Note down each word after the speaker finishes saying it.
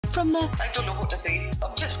From the I don't know what to say.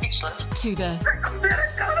 I'm just speechless. to the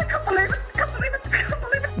I can't believe it. Can't believe it. Can't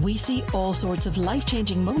believe it. we see all sorts of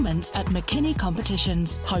life-changing moments at McKinney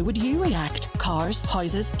competitions. How would you react? Cars,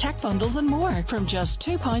 houses, tech bundles and more from just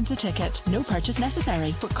 £2 a ticket. No purchase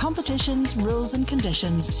necessary. For competitions, rules and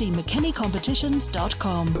conditions, see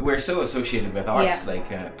mckinneycompetitions.com. We're so associated with arts,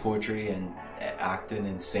 like poetry and acting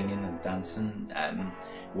and singing and dancing.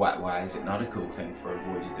 Why is it not a cool thing for a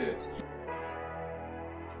boy to do it?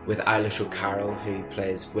 With Eilish O'Carroll, who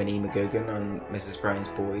plays Winnie McGugan on Mrs. Brown's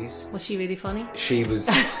Boys. Was she really funny? She was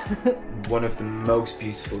one of the most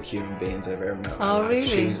beautiful human beings I've ever met in my life. Really?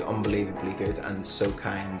 She was unbelievably good and so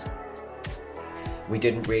kind. They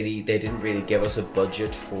didn't really give us a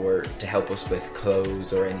budget to help us with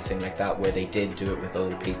clothes or anything like that, where they did do it with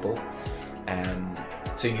other people.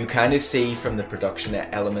 So you kind of see from the production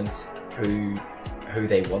element who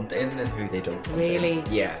they want in and who they don't want in. Really?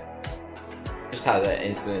 Yeah. Just had an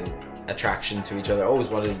instant attraction to each other. Always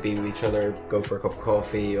wanted to be with each other, go for a cup of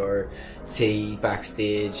coffee or tea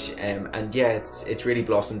backstage, and yeah, it's really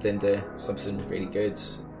blossomed into something really good.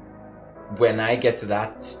 When I get to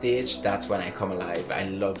that stage, that's when I come alive. I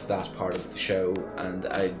love that part of the show, and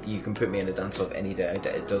you can put me in a dance off any day.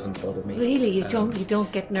 It doesn't bother me. Really, you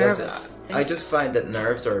don't get nervous. I just find that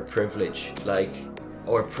nerves are a privilege,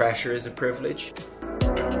 or pressure is a privilege.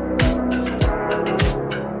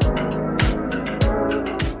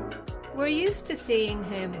 We're used to seeing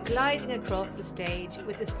him gliding across the stage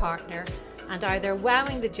with his partner and either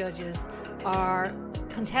wowing the judges or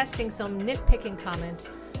contesting some nitpicking comment,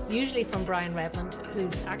 usually from Brian Redmond,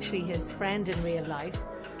 who's actually his friend in real life.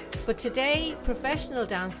 But today, professional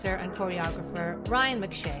dancer and choreographer Ryan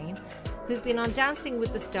McShane, who's been on Dancing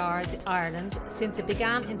with the Stars Ireland since it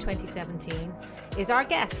began in 2017, is our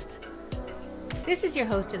guest. This is your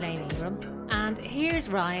host Elaine Ingram, and here's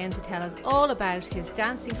Ryan to tell us all about his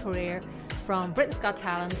dancing career from Britain's Got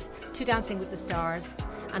Talent to Dancing with the Stars,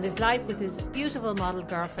 and his life with his beautiful model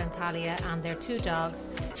girlfriend Thalia and their two dogs,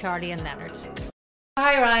 Charlie and Leonard.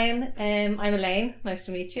 Hi Ryan, I'm Elaine, nice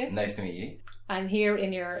to meet you. Nice to meet you. I'm here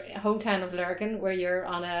in your hometown of Lurgan, where you're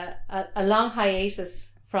on a long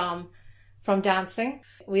hiatus from dancing.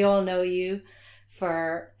 We all know you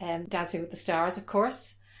for Dancing with the Stars, of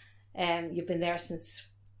course. You've been there since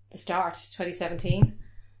the start, 2017.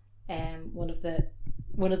 One of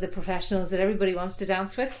the professionals that everybody wants to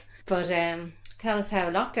dance with. But tell us how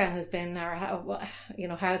lockdown has been, or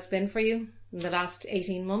how it's been for you in the last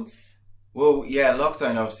 18 months. Well, yeah,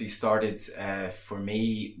 lockdown obviously started for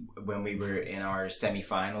me when we were in our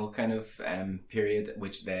semi-final kind of period,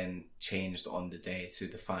 which then changed on the day to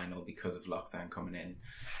the final because of lockdown coming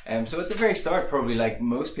in. So at the very start, probably like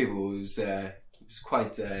most people, was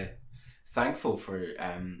quite thankful for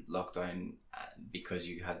lockdown because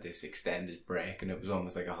you had this extended break and it was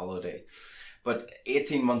almost like a holiday. But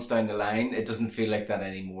 18 months down the line, it doesn't feel like that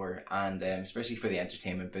anymore. And especially for the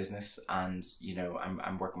entertainment business, and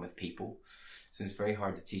I'm working with people, so it's very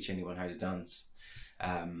hard to teach anyone how to dance.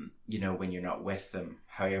 When you're not with them.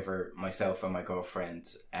 However, myself and my girlfriend,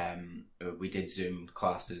 we did Zoom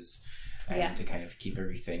classes to kind of keep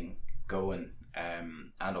everything going,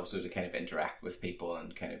 and also to kind of interact with people,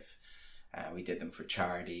 and kind of we did them for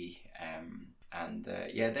charity.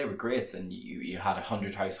 They were great, and you had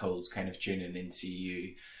 100 households kind of tuning into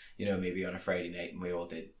you, maybe on a Friday night, and we all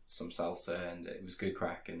did some salsa, and it was good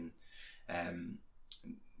crack, and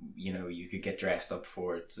you could get dressed up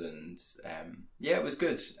for it, and it was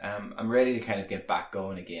good. I'm ready to kind of get back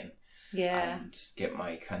going again, and get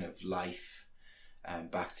my kind of life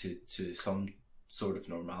back to some sort of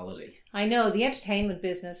normality. I know the entertainment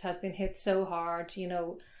business has been hit so hard,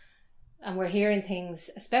 and we're hearing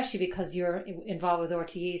things, especially because you're involved with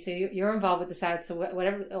RTE, so you're involved with the South, so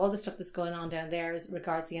whatever, all the stuff that's going on down there as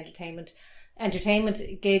regards the entertainment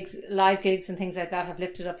gigs, live gigs and things like that have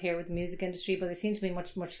lifted up here with the music industry, but they seem to be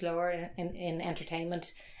much, much slower in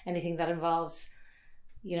entertainment, anything that involves,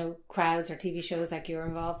 crowds or TV shows like you're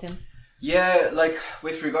involved in. Yeah, like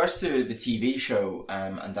with regards to the TV show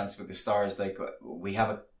and Dancing with the Stars, like we have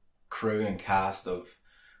a crew and cast of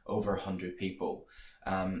over 100 people.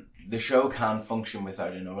 The show can function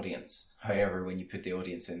without an audience. However, when you put the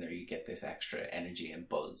audience in there, you get this extra energy and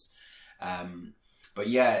buzz. But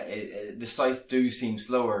yeah, the South do seem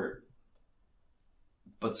slower,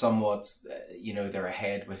 but somewhat, they're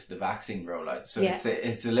ahead with the vaccine rollout. So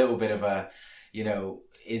it's a little bit of a,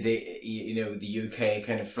 is it, the UK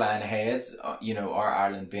kind of flying ahead, or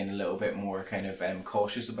Ireland being a little bit more kind of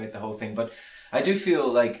cautious about the whole thing. But I do feel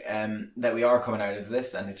like that we are coming out of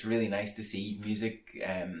this, and it's really nice to see music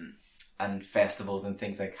and festivals and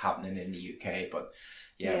things like happening in the UK. But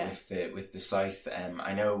with the South,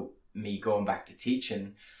 I know me going back to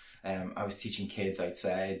teaching, I was teaching kids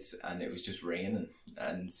outside and it was just raining,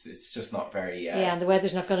 and it's just not very... and the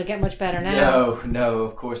weather's not going to get much better now. No,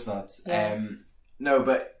 of course not. Yeah. No,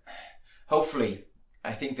 but hopefully,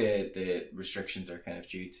 I think the restrictions are kind of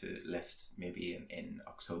due to lift maybe in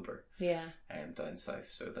October. Yeah. Down south,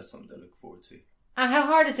 so that's something to look forward to. And how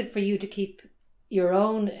hard is it for you to keep your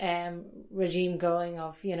own regime going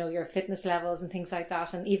of, you know, your fitness levels and things like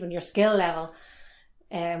that, and even your skill level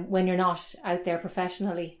when you're not out there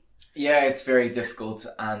professionally? Yeah, it's very difficult,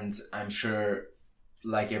 and I'm sure,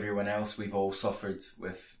 like everyone else, we've all suffered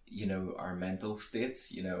with, you know, our mental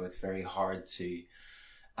states. You know, it's very hard to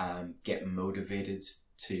get motivated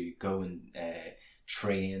to go and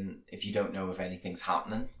train if you don't know if anything's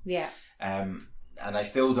happening. Yeah. And I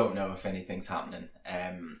still don't know if anything's happening.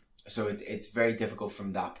 So it's very difficult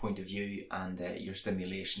from that point of view, and keeping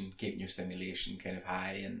your stimulation kind of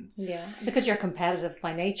high, and because you're competitive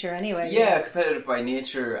by nature anyway. Yeah, competitive by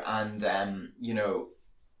nature, and you know,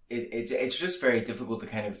 it's just very difficult to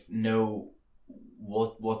kind of know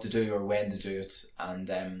what to do or when to do it, and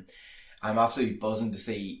I'm absolutely buzzing to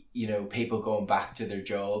see, you know, people going back to their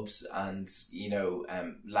jobs, and you know,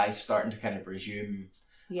 life starting to kind of resume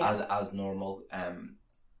as normal.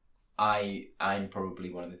 I'm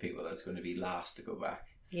probably one of the people that's going to be last to go back.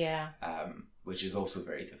 Yeah. Which is also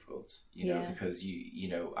very difficult, you know, because you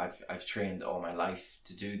know, I've trained all my life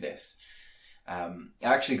to do this. I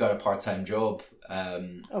actually got a part-time job.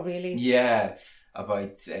 Oh, really? Yeah,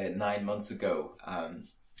 about 9 months ago.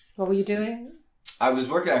 What were you doing? I was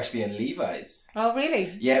working actually in Levi's. Oh,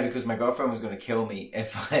 really? Yeah, because my girlfriend was going to kill me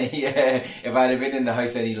if I'd have been in the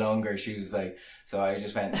house any longer. She was like, so I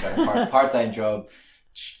just went and got a part-time job,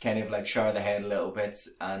 kind of like shower the head a little bit,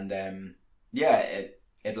 and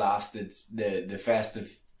it lasted the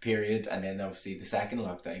festive period, and then obviously the second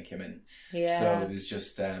lockdown came in. Yeah. So it was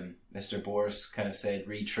just Mr. Boris kind of said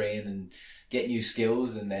retrain and get new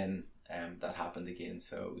skills, and then that happened again.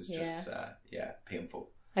 So it was just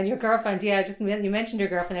painful. And your girlfriend, you mentioned your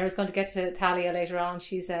girlfriend. I was going to get to Talia later on.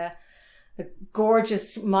 She's a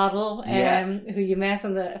gorgeous model who you met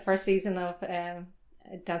on the first season of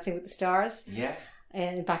Dancing with the Stars. Yeah.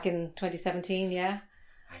 Back in 2017, yeah.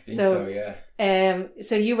 I think so, yeah.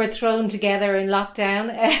 So you were thrown together in lockdown,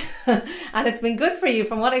 and it's been good for you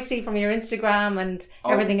from what I see from your Instagram and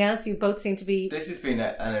everything else. You both seem to be... This has been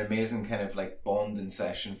an amazing kind of like bonding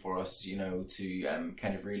session for us, you know, to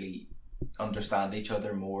kind of really understand each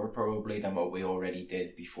other more probably than what we already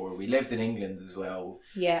did before. We lived in England as well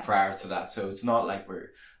prior to that, so it's not like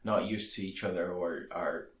we're not used to each other or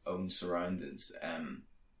our own surroundings.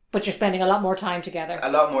 But you're spending a lot more time together.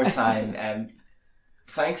 A lot more time.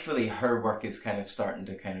 Thankfully, her work is kind of starting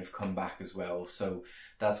to kind of come back as well, so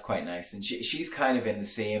that's quite nice. And she's kind of in the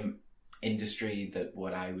same industry that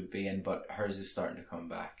what I would be in, but hers is starting to come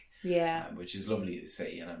back. Yeah. Which is lovely to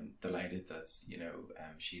see, and I'm delighted that, you know,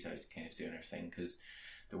 she's out kind of doing her thing, because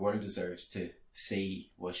the world deserves to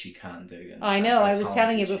see what she can do. And I know. I was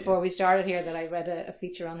telling you before we started here that I read a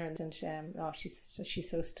feature on her, and she's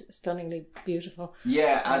so stunningly beautiful.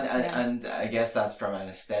 Yeah, and I guess that's from an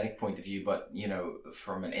aesthetic point of view, but you know,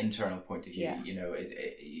 from an internal point of view, you know,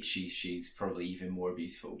 she's probably even more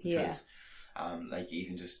beautiful, because like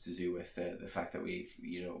even just to do with the fact that we've,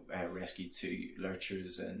 you know, rescued 2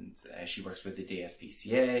 lurchers, and she works with the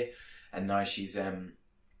DSPCA, and now she's an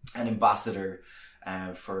ambassador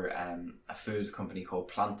for a food company called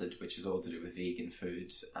Planted, which is all to do with vegan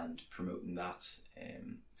food and promoting that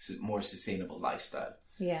more sustainable lifestyle.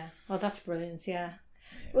 Yeah, well, that's brilliant. Yeah.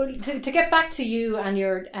 Well, to get back to you and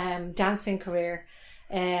your dancing career,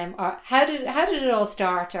 or how did it all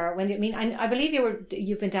start? Or when? I mean, I believe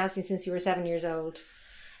you've been dancing since you were 7 years old.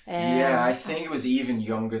 Yeah, I think it was even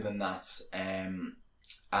younger than that.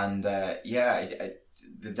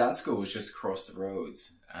 The dance school was just across the road.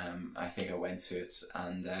 I think I went to it,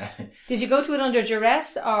 and did you go to it under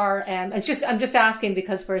duress, or I'm just asking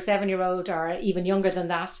because for a 7-year-old or even younger than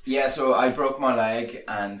that? Yeah, so I broke my leg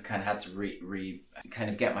and kind of had to kind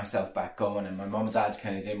of get myself back going, and my mum and dad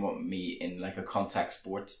kind of didn't want me in like a contact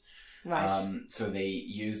sport, right? So they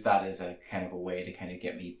used that as a kind of a way to kind of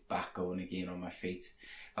get me back going again on my feet.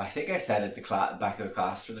 I think I sat at the back of the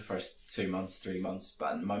class for the first 2 months, 3 months,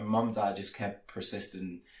 but my mum and dad just kept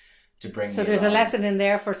persisting to bring. So there's a lesson in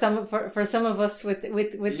there for some of us with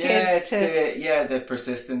kids. The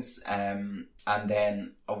persistence, and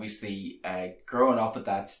then obviously growing up at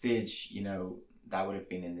that stage, you know, that would have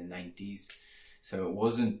been in the 90s, so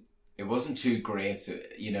it it wasn't too great,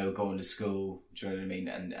 you know, going to school, do you know what I mean,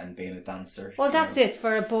 and being a dancer. Well, that's it,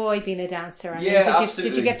 for a boy being a dancer. Absolutely.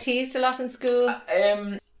 Did you get teased a lot in school?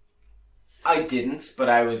 I didn't, but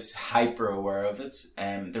I was hyper aware of it.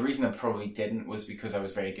 The reason I probably didn't was because I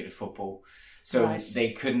was very good at football. So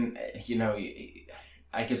they couldn't, you know,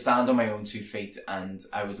 I could stand on my own 2 feet, and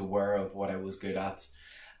I was aware of what I was good at.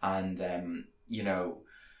 And, you know,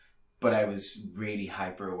 but I was really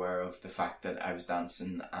hyper aware of the fact that I was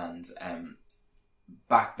dancing, and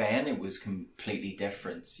back then it was completely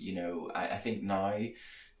different. You know, I think now,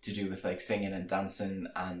 to do with like singing and dancing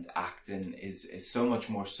and acting is so much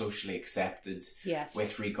more socially accepted. Yes.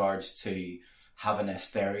 With regards to having a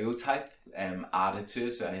stereotype added to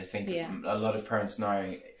it. And I think a lot of parents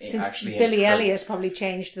now actually... Billy Elliot probably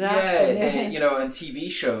changed that. Yeah, you know, in TV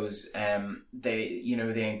shows,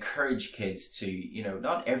 they encourage kids to, you know,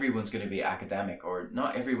 not everyone's going to be academic, or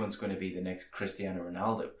not everyone's going to be the next Cristiano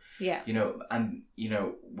Ronaldo. Yeah. You know, and, you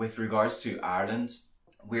know, with regards to Ireland,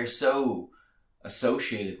 we're so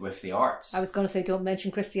associated with the arts. I was going to say, don't mention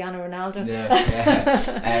Cristiano Ronaldo.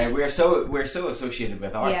 We're so associated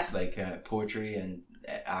with arts, like poetry and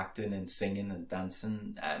acting and singing and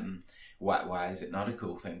dancing. Why is it not a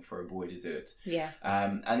cool thing for a boy to do it? Yeah.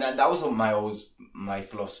 And that was my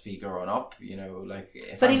philosophy growing up. You know, like.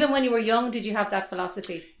 Even when you were young, did you have that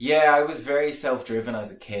philosophy? Yeah, I was very self-driven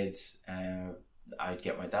as a kid. I'd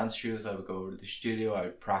get my dance shoes. I would go to the studio. I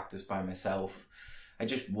would practice by myself. I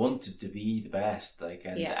just wanted to be the best, like,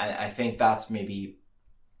 and I think that's maybe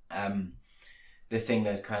the thing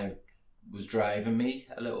that kind of was driving me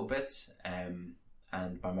a little bit. And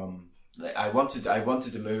my mum, like, I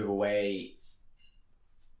wanted to move away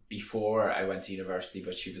before I went to university,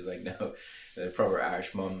 but she was like, no, the proper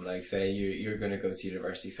Irish mum, like, say you're going to go to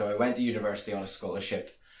university. So I went to university on a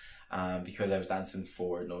scholarship, because I was dancing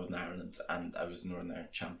for Northern Ireland, and I was Northern Ireland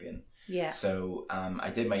champion. Yeah. So I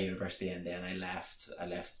did my university, and then I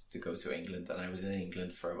left to go to England, and I was in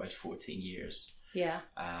England for about 14 years. Yeah.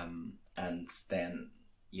 And then,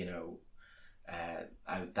 you know,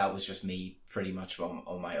 that was just me pretty much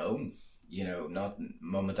on my own. You know, not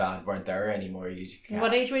mum and dad weren't there anymore.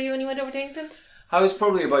 What age were you when you went over to England? I was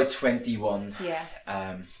probably about 21.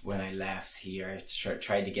 Yeah. When I left here,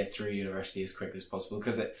 tried to get through university as quick as possible,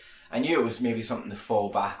 because I knew it was maybe something to fall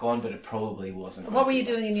back on, but it probably wasn't. What were you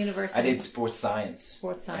doing in university? I did sports science.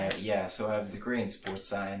 Sports science. Yeah, so I have a degree in sports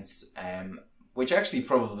science, which actually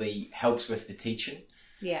probably helps with the teaching.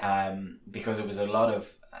 Yeah. Because it was a lot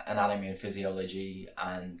of anatomy and physiology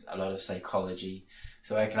and a lot of psychology,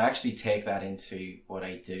 so I can actually take that into what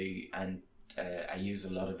I do, and I use a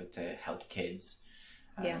lot of it to help kids.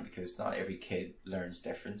 Because not every kid learns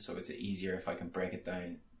different, so it's easier if I can break it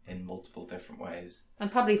down in multiple different ways.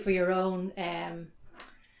 And probably for your own,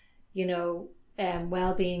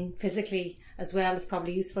 well-being physically as well, it's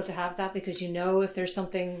probably useful to have that, because you know if there's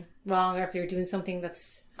something wrong, or if you're doing something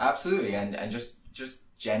that's... Absolutely, and just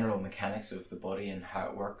general mechanics of the body and how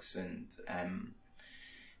it works, and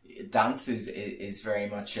dance is very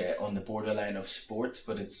much on the borderline of sport,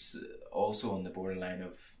 but it's also on the borderline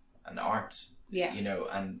of an art. Yeah. You know,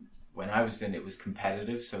 and when I was in it was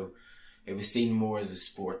competitive, so it was seen more as a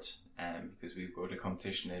sport, because we'd go to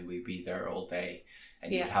competition and we'd be there all day,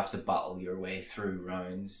 and you'd have to battle your way through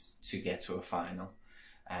rounds to get to a final.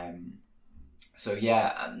 So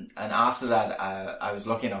yeah, and after that, I was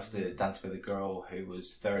lucky enough to dance with a girl who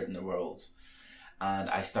was third in the world, and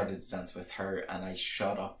I started to dance with her, and I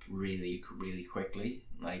shot up really, really quickly.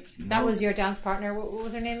 Like, that was your dance partner. What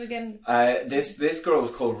was her name again? This girl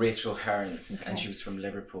was called Rachel Heron, and she was from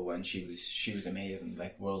Liverpool, and she was amazing,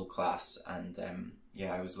 like world class. And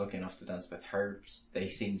I was lucky enough to dance with her. They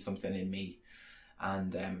seen something in me,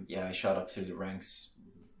 and I shot up through the ranks,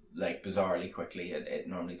 like, bizarrely quickly. It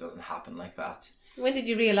normally doesn't happen like that. When did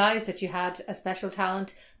you realise that you had a special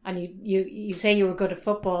talent? And you say you were good at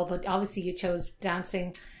football, but obviously you chose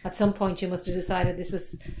dancing. At some point you must have decided this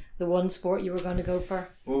was the one sport you were going to go for.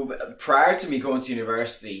 Well, prior to me going to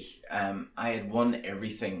university, I had won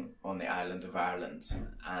everything on the island of Ireland.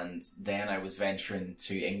 And then I was venturing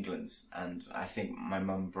to England. And I think my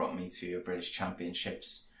mum brought me to a British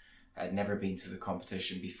Championships. I'd never been to the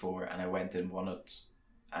competition before, and I went and won it.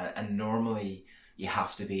 And normally you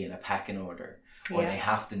have to be in a pecking order, or they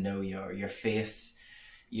have to know your face.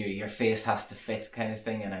 Your face has to fit, kind of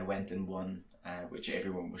thing. And I went and won, which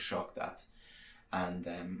everyone was shocked at. And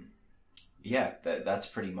that's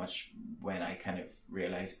pretty much when I kind of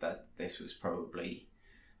realised that this was probably,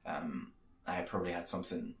 I probably had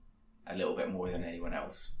something a little bit more than anyone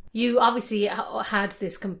else. You obviously had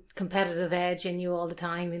this competitive edge in you all the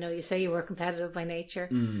time. You know, you say you were competitive by nature,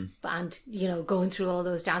 and you know, going through all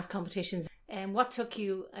those dance competitions. And what took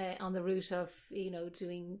you on the route of, you know,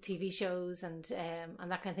 doing TV shows and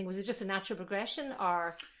that kind of thing? Was it just a natural progression,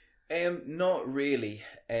 or? Not really.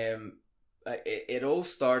 It all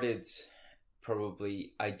started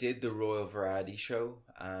probably. I did the Royal Variety Show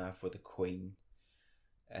for the Queen.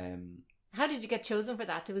 How did you get chosen for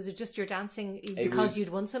that? Was it just your dancing because you'd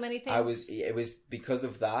won so many things? It was because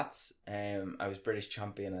of that. I was British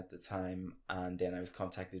champion at the time, and then I was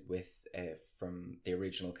contacted with from the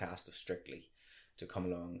original cast of Strictly to come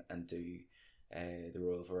along and do the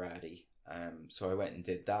Royal Variety. So I went and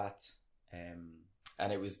did that,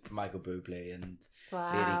 and it was Michael Bublé and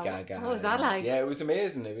Lady Gaga. What was that like? Yeah, it was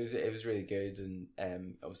amazing. It was really good,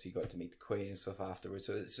 and obviously got to meet the Queen and stuff afterwards.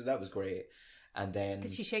 So that was great. And then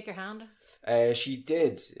did she shake your hand? She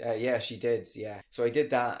did. Yeah, she did. Yeah. So I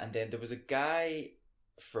did that, and then there was a guy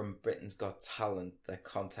from Britain's Got Talent that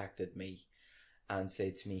contacted me and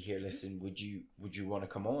said to me, "Here, listen, would you want to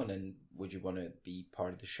come on, and would you want to be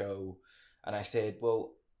part of the show?" And I said,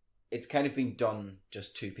 "Well, it's kind of been done,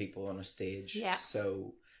 just two people on a stage. Yeah.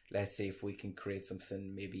 So let's see if we can create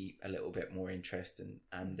something maybe a little bit more interesting."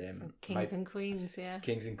 And Kings and Queens, yeah.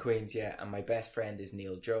 Kings and Queens, yeah. And my best friend is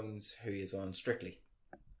Neil Jones, who is on Strictly.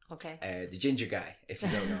 Okay. The ginger guy, if you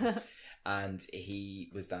don't know. And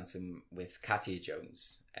he was dancing with Katia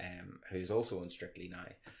Jones, who's also on Strictly now.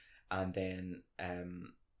 And then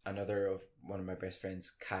one of my best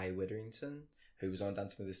friends, Kai Witherington, who was on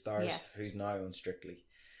Dancing with the Stars, yes, who's now on Strictly.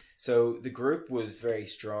 So the group was very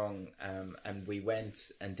strong, and we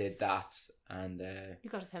went and did that. And you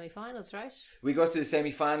got to semi-finals, right? We got to the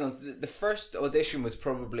semi-finals. The first audition was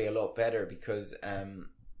probably a lot better because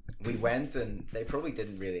we went and they probably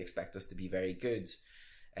didn't really expect us to be very good.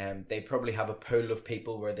 They probably have a pool of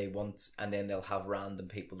people where they want, and then they'll have random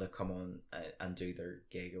people that come on and do their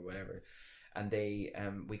gig or whatever. And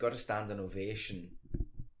we got a standing ovation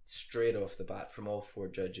straight off the bat from all four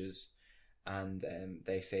judges. And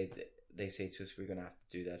they say to us, we're going to have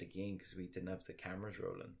to do that again because we didn't have the cameras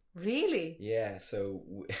rolling. Really? Yeah. So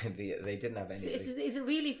they didn't have any. So is it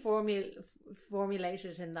really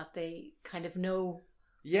formulated in that they kind of know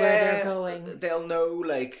where they're going? They'll know.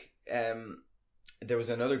 Like there was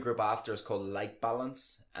another group after us called Light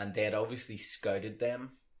Balance, and they had obviously scouted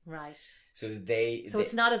them. Right. So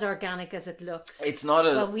it's not as organic as it looks. It's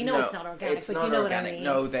not we know it's not organic, but you know organic. What I mean.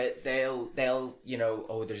 No, they'll you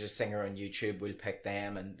know, there's a singer on YouTube, we'll pick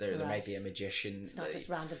them, and there might be a magician. It's not just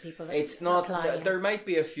random people. It's not. There might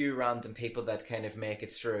be a few random people that kind of make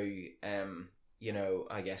it through. You know,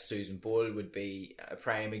 I guess Susan Bull would be a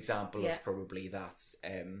prime example of probably that.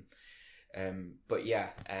 But yeah,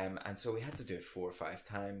 and so we had to do it 4 or 5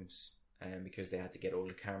 times, because they had to get all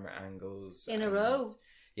the camera angles in a row.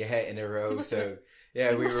 Yeah, in a row. So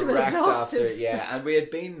yeah, we were wrecked after. Yeah, and we had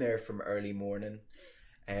been there from early morning,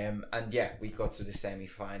 and yeah, we got to the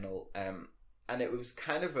semi-final, and it was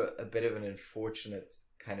kind of a bit of an unfortunate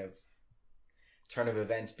kind of turn of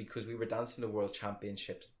events because we were dancing the World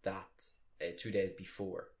Championships that 2 days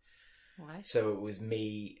before. Right. So it was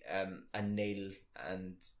me and Neil,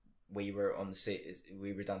 and we were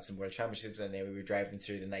dancing World Championships, and then we were driving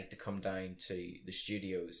through the night to come down to the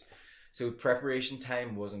studios. So preparation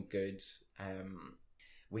time wasn't good.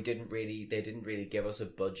 They didn't really give us a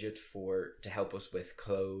budget to help us with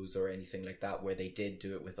clothes or anything like that, where they did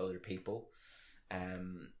do it with other people.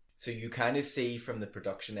 So you kind of see from the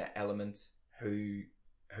production element who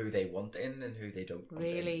they want in and who they don't want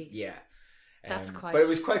in. Really? Yeah. That's quite. But it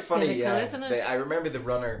was quite funny, cynical, isn't it? I remember the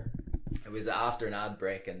runner. It was after an ad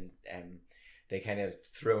break, and they kind of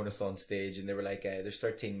thrown us on stage, and they were like, "There's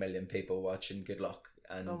 13 million people watching. Good luck."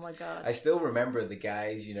 And oh my God. I still remember the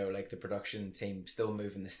guys, you know, like the production team still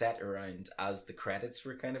moving the set around as the credits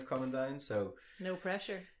were kind of coming down. So no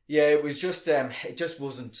pressure. Yeah, it was just, it just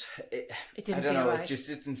wasn't, it didn't feel right. It just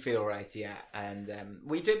didn't feel right. Yeah. And,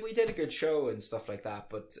 we did a good show and stuff like that.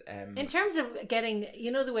 But, in terms of getting,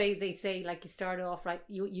 you know, the way they say, like, you start off, right,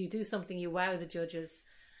 you do something, you wow the judges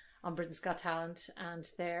on Britain's Got Talent,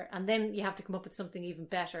 and then you have to come up with something even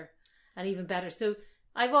better and even better. So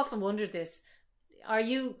I've often wondered this. Are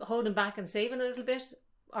you holding back and saving a little bit,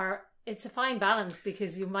 or it's a fine balance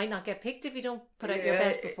because you might not get picked if you don't put out your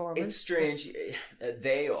best performance? It's strange.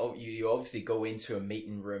 You obviously go into a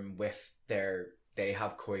meeting room with they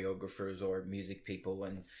have choreographers or music people,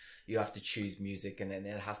 and you have to choose music, and then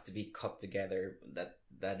it has to be cut together.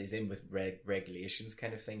 That is in with regulations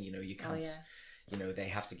kind of thing. You know, you you know, they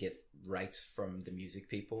have to get rights from the music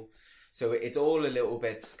people. So it's all a little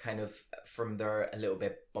bit kind of from there, a little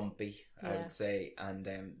bit bumpy, I would say. And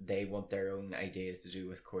they want their own ideas to do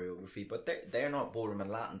with choreography, but they're not ballroom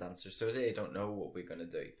and Latin dancers, so they don't know what we're going to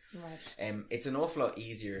do. Right. It's an awful lot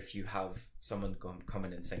easier if you have someone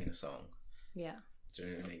coming and singing a song. Yeah. Do you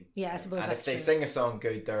know what I mean? Yeah, I suppose. And if they sing a song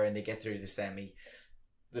good there and they get through the semi,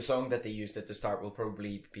 the song that they used at the start will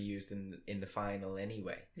probably be used in the final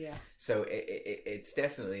anyway. Yeah. So it's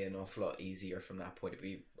definitely an awful lot easier from that point of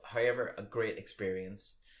view. However, a great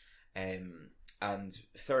experience, and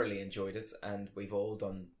thoroughly enjoyed it, and we've all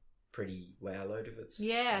done pretty well out of it.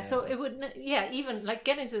 Yeah. So it would, even like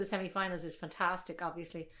getting to the semi-finals is fantastic,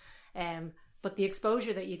 obviously. But the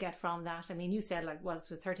exposure that you get from that, I mean, you said like, well, it's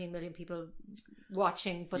 13 million people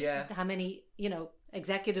watching, but how many, you know,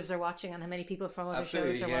 executives are watching and how many people from other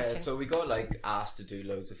shows are watching? So we got like asked to do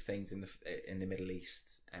loads of things in the Middle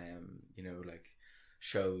East, you know, like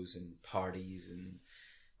shows and parties and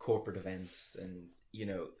corporate events, and you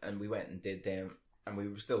know, and we went and did them, and we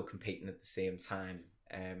were still competing at the same time.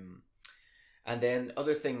 And then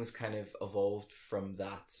other things kind of evolved from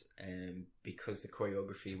that, because the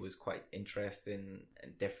choreography was quite interesting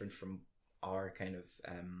and different from our kind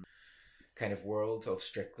of world of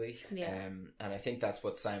Strictly. Yeah. And I think that's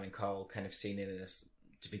what Simon Cowell kind of seen in us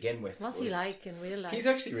to begin with. What's he like in real life? He's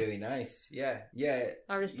actually really nice. Yeah.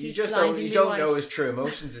 Or is you just don't know his true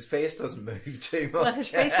emotions. His face doesn't move too much. Well, his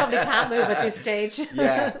face probably can't move at this stage.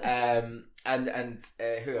 Yeah. And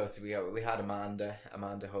who else did we have? We had Amanda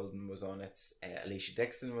Holden was on it. Alicia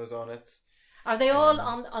Dixon was on it. Are they all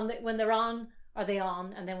on the, when they're on? Are they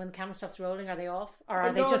on, and then when the camera stops rolling, are they off, or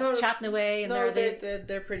are they just chatting away? And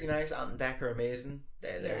they're pretty nice. Ant and Deck are amazing.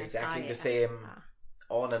 They're exactly the same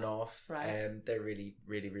on and off. Right. They're really,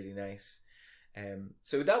 really, really nice.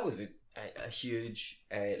 So that was a huge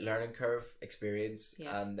learning curve experience,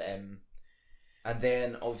 and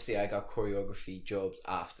then obviously I got choreography jobs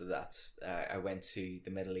after that. I went to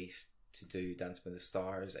the Middle East to do Dance with the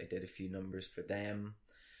Stars. I did a few numbers for them.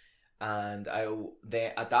 And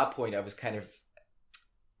at that point I was kind of,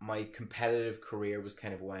 my competitive career was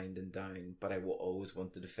kind of winding down, but I always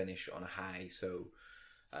wanted to finish on a high. So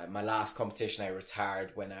my last competition I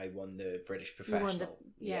retired when I won the British Professional.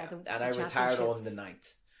 And I retired on the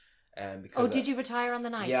night. Did you retire on the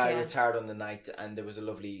night? Yeah, I retired on the night, and there was a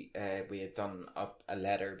lovely, we had done up a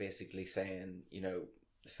letter basically saying, you know,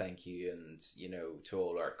 thank you, and, you know, to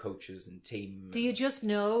all our coaches and team. Do you just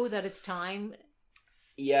know that it's time?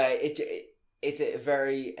 Yeah, it's a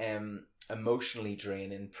very emotionally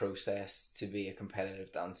draining process to be a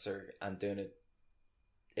competitive dancer and doing it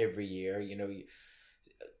every year. You know,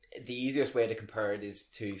 the easiest way to compare it is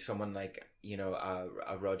to someone like, you know,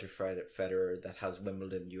 a Roger Federer that has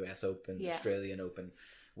Wimbledon, US Open, Australian Open.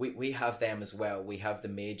 We have them as well. We have the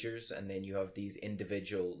majors, and then you have these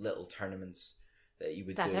individual little tournaments that you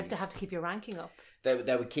would do. That have to keep your ranking up.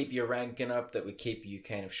 That would keep your ranking up, that would keep you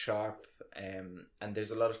kind of sharp. And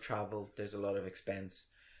there's a lot of travel, there's a lot of expense,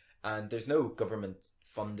 and there's no government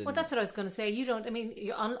funding. Well, that's what I was going to say. You don't, I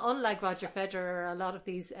mean, unlike Roger Federer or a lot of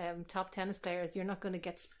these top tennis players, you're not going to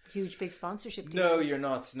get huge big sponsorship deals. No, you're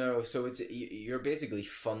not. No, so you're basically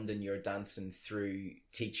funding your dancing through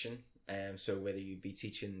teaching. So whether you be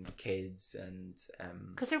teaching kids and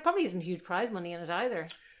because there probably isn't huge prize money in it either.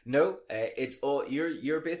 No, it's all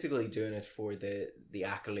you're basically doing it for the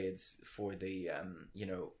accolades, for the you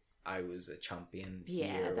know, I was a champion.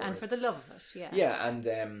 Yeah, and for the love of it. Yeah. Yeah,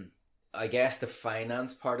 and I guess the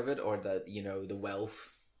finance part of it, or the, you know, the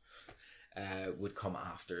wealth, would come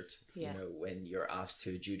after it. Yeah. You know, when you're asked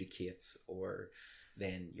to adjudicate, or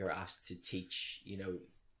then you're asked to teach, you know,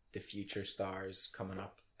 the future stars coming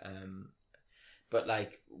up. But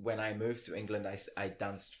like when I moved to England, I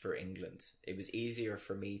danced for England. It was easier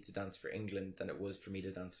for me to dance for England than it was for me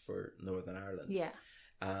to dance for Northern Ireland. Yeah.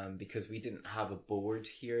 Because we didn't have a board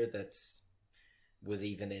here that was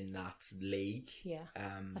even in that league. Yeah.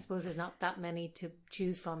 I suppose there's not that many to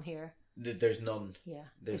choose from here. There's none. Yeah.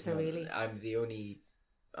 Is there none. Really? I'm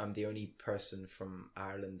the only person from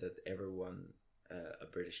Ireland that ever won a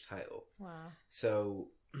British title. Wow. So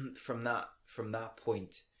from that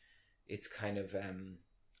point, it's kind of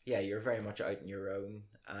you're very much out on your own,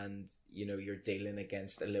 and you know, you're dealing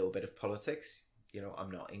against a little bit of politics. You know,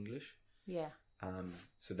 I'm not English. Yeah.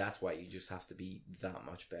 So that's why you just have to be that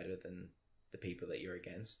much better than the people that you're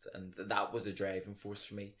against, and that was a driving force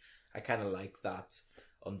for me. I kind of like that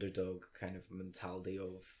underdog kind of mentality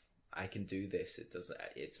of, I can do this.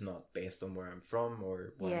 It's not based on where I'm from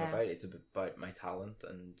or what I'm about. It's about my talent,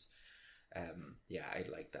 and I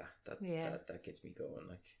like that. That gets me going.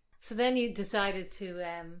 Like, So then you decided to,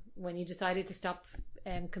 when you decided to stop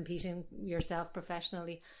competing yourself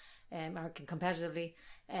professionally or competitively,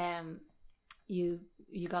 you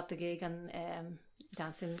got the gig on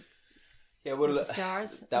Dancing. Yeah, well, with the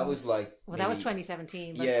Stars. That was like that was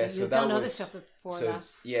 2017. But yeah, you've done other stuff before that.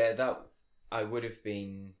 Yeah, that I would have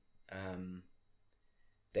been.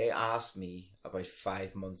 They asked me about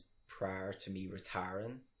 5 months prior to me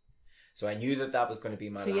retiring. So I knew that was going to be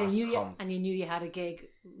my last comp. And you knew you had a gig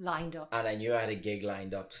lined up. And I knew I had a gig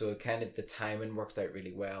lined up. So kind of the timing worked out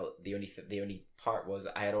really well. The only part was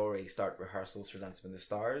I had already started rehearsals for Dancing with the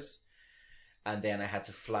Stars. And then I had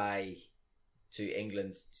to fly to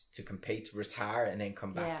England to compete, retire, and then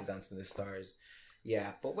come back to Dancing with the Stars.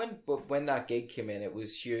 Yeah, but when that gig came in, it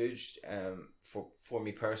was huge for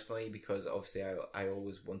me personally, because obviously I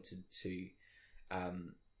always wanted to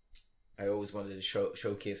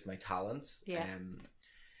showcase my talents. Yeah.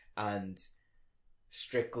 And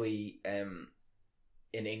strictly in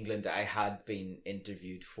England, I had been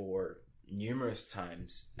interviewed for numerous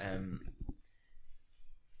times.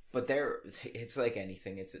 But it's like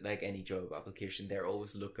anything. It's like any job application. They're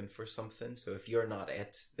always looking for something. So if you're not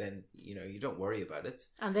it, then you don't worry about it.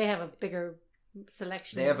 And they have a bigger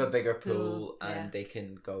selection. They have a bigger pool, and they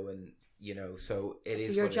can go and So it is.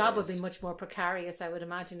 So your job would be much more precarious, I would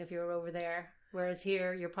imagine, if you were over there. Whereas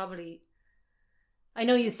here, you're probably. I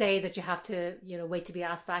know you say that you have to, wait to be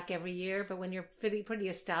asked back every year, but when you're pretty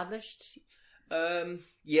established.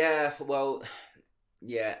 Yeah. Well.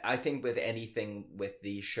 Yeah, I think with anything with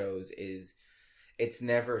these shows it's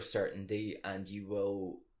never certainty, and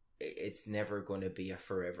it's never going to be a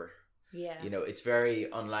forever. Yeah. It's very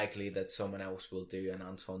unlikely that someone else will do an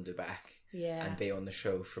Antoine Dubac and be on the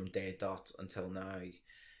show from day dot until now.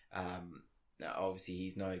 Now obviously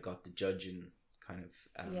he's now got the judging kind of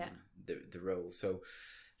the role. So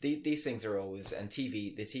these things are always, and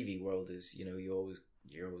the TV world is,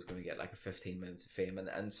 you're always going to get like a 15 minutes of fame,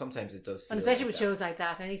 and sometimes it does feel, and especially like with shows like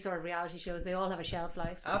that, any sort of reality shows, they all have a shelf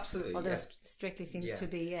life. Absolutely. Although Strictly seems to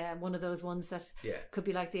be one of those ones that could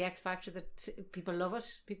be like the X Factor, that people love it.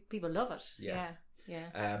 People love it. Yeah.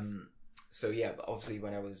 So yeah, but obviously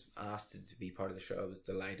when I was asked to be part of the show, I was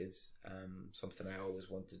delighted. Something I always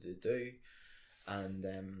wanted to do, and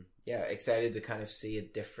excited to kind of see a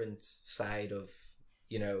different side of,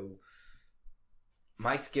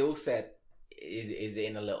 my skill set is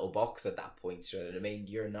in a little box at that point. You know what I mean?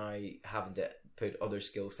 You're now having to put other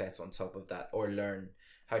skill sets on top of that, or learn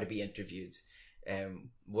how to be interviewed.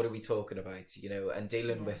 What are we talking about? And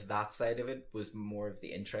dealing with that side of it was more of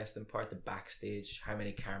the interesting part, the backstage. How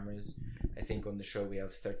many cameras? I think on the show we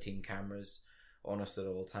have 13 cameras on us at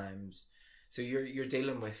all times. So you're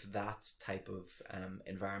dealing with that type of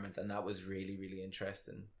environment, and that was really, really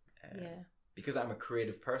interesting. Because I'm a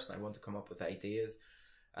creative person, I want to come up with ideas.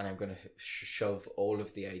 And I'm going to shove all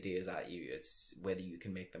of the ideas at you. It's whether you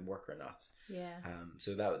can make them work or not. Yeah.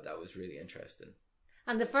 So that was really interesting.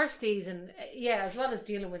 And the first season, as well as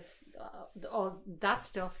dealing with all that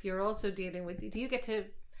stuff, you're also dealing with. Do you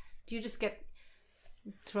just get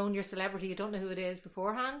thrown your celebrity? You don't know who it is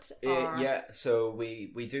beforehand. Yeah. So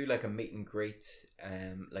we do like a meet and greet,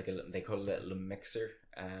 they call it a little mixer,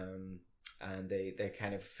 and they're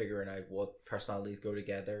kind of figuring out what personalities go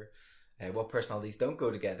together. What personalities don't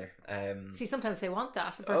go together. See, sometimes they want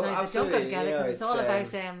that. The personalities that don't go together, because it's all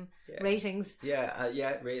about ratings. Ratings.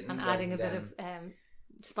 And adding a bit of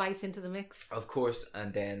spice into the mix. Of course.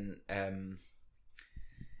 And then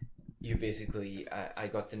you basically... I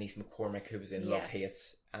got Denise McCormick, who was in Love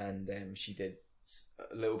Hate, and she did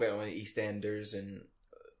a little bit on EastEnders, and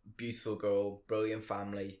beautiful girl, brilliant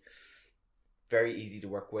family. Very easy to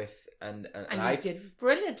work with, and I did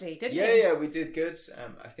brilliantly, didn't you? Yeah, we did good.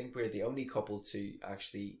 I think we're the only couple to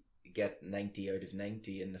actually get 90 out of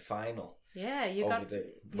 90 in the final. Yeah,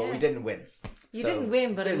 but we didn't win. You didn't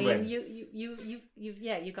win, but I mean,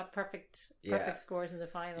 you got perfect scores in the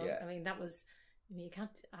final. Yeah. I mean, that was. I mean, you can't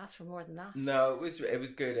ask for more than that. No, it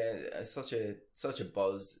was good. Such a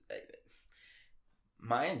buzz.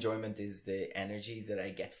 My enjoyment is the energy that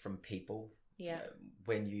I get from people. Yeah.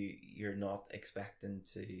 When you're not expecting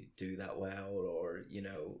to do that well, or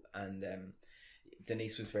and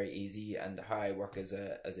Denise was very easy, and how I work as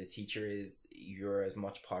a teacher is you're as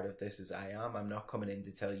much part of this as I am. I'm not coming in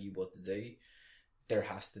to tell you what to do. There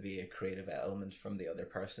has to be a creative element from the other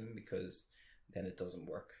person, because then it doesn't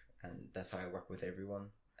work, and that's how I work with everyone.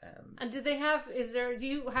 And do they have?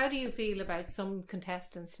 How do you feel about some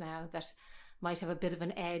contestants now that might have a bit of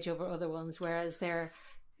an edge over other ones, whereas they're,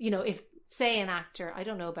 if say an actor, I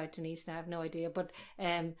don't know about Denise now, I have no idea, but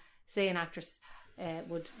say an actress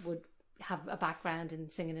would have a background in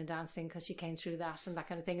singing and dancing because she came through that and that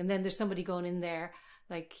kind of thing. And then there's somebody going in there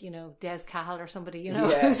like, Des Cahill or somebody,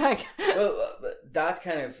 Yeah. It's like... Well,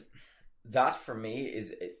 that for me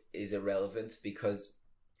is irrelevant, because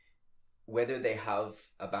whether they have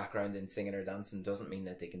a background in singing or dancing doesn't mean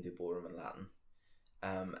that they can do ballroom and Latin.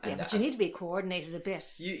 But you need to be coordinated a bit.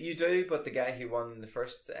 You do, but the guy who won the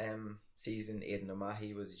first season, Aidan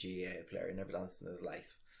O'Mahony, was a GAA player. He never danced in his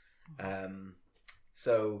life.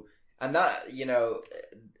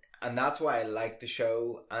 And that's why I like the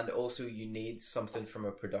show. And also, you need something from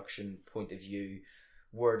a production point of view.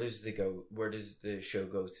 Where does the show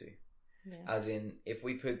go to? Yeah. As in, if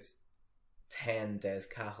we put 10 Des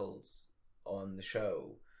Cahills on the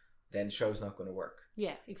show, then the show's not going to work.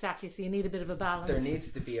 Yeah, exactly. So you need a bit of a balance. There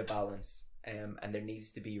needs to be a balance, and there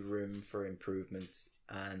needs to be room for improvement.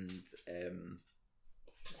 And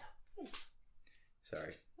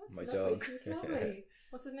sorry, That's my lovely. dog. He's lovely.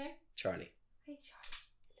 What's his name? Charlie. Hey, Charlie.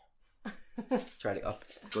 Charlie, up,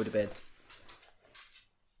 go to bed.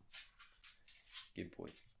 Good boy.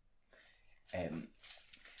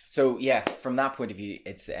 So yeah, from that point of view,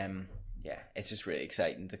 it's just really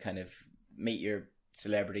exciting to kind of meet your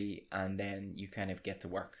celebrity, and then you kind of get to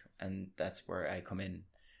work, and that's where I come in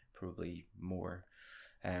probably more.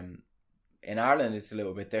 In Ireland, it's a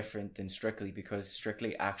little bit different than Strictly, because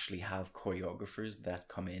Strictly actually have choreographers that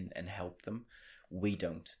come in and help them. We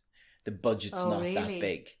don't. The budget's not really? that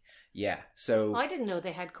big. Yeah, so I didn't know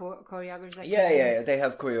they had choreographers. Like yeah, they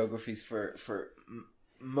have choreographies for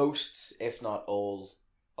most, if not all,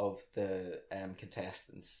 of the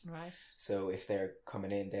contestants. Right. So if they're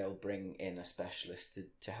coming in, they'll bring in a specialist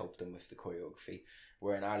to help them with the choreography.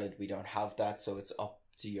 Where in Ireland, we don't have that, so it's up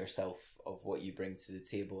to yourself of what you bring to the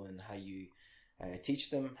table and how you teach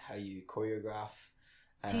them, how you choreograph.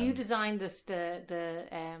 Do you design the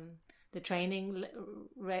training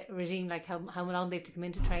regime, like how long they have to come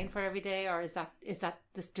in to train for every day, or is that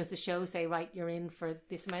does the show say, right, you're in for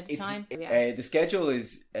this amount of time? The schedule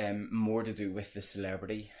is more to do with the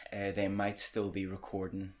celebrity. They might still be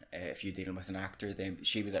recording if you're dealing with an actor.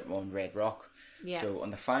 She was on Red Rock, so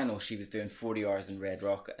on the final she was doing 40 hours in Red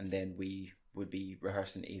Rock, and then we would be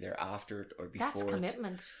rehearsing either after it or before. That's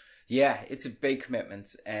commitment. Yeah, it's a big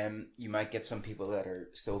commitment. You might get some people that are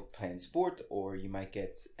still playing sport, or you might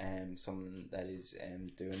get someone that is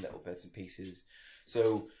doing little bits and pieces.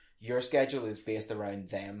 So your schedule is based around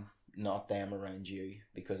them, not them around you,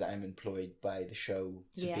 because I'm employed by the show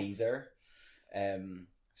to be there.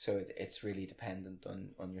 So it's really dependent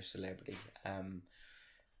on your celebrity.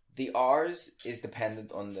 The hours is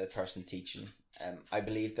dependent on the person teaching. I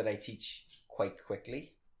believe that I teach quite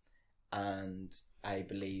quickly, and I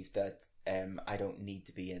believe that I don't need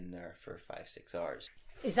to be in there for 5-6 hours.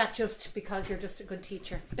 Is that just because you're just a good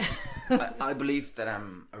teacher? I believe that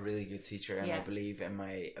I'm a really good teacher, and I believe in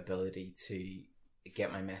my ability to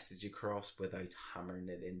get my message across without hammering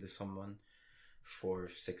it into someone for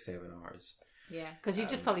 6-7 hours. Yeah, because you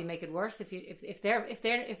just probably make it worse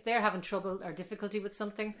if they're having trouble or difficulty with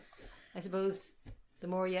something. I suppose the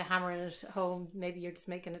more you hammer it home, maybe you're just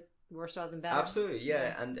making it worse rather than better. Absolutely,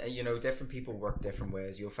 yeah. And different people work different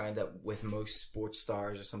ways. You'll find that with most sports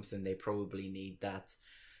stars or something, they probably need that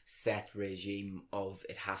set regime of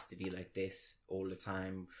it has to be like this all the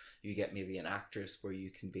time. You get maybe an actress where you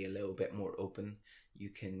can be a little bit more open. You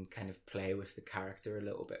can kind of play with the character a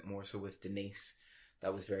little bit more. So with Denise,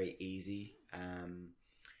 that was very easy.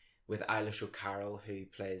 With Eilish O'Carroll, who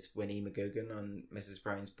plays Winnie McGugan on Mrs.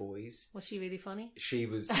 Brown's Boys. Was she really funny? She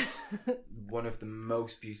was one of the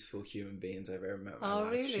most beautiful human beings I've ever met in my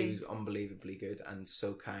life. Really? She was unbelievably good and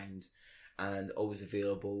so kind and always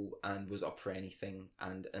available and was up for anything.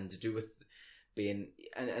 And to do with being...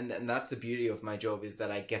 And that's the beauty of my job, is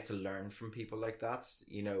that I get to learn from people like that.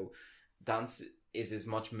 Dance is as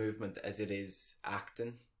much movement as it is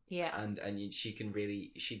acting. Yeah. And she could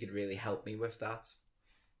really help me with that.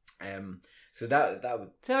 So that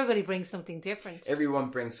would. So everybody brings something different. Everyone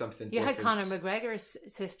brings something different. You had Conor McGregor's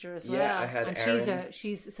sister as well. Yeah, I had and Erin.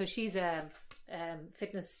 she's a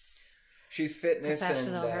fitness. She's fitness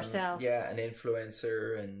professional and herself. Yeah, an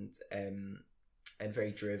influencer and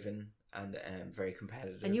very driven and very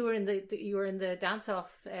competitive. And you were in the dance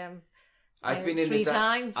off. I've been in 3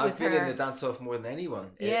 times. I've been in the dance off more than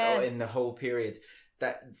anyone. Yeah. In the whole period.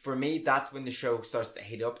 That for me, that's when the show starts to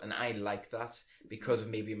heat up, and I like that because of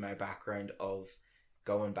maybe my background of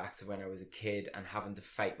going back to when I was a kid and having to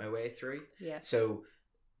fight my way through. Yeah. So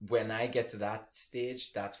when I get to that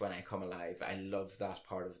stage, that's when I come alive. I love that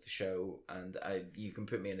part of the show, and you can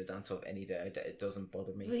put me in a dance off any day. It doesn't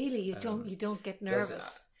bother me. Really, you don't get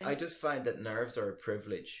nervous. I just find that nerves are a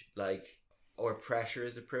privilege. Like, or pressure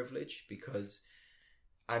is a privilege, because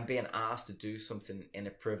I'm being asked to do something in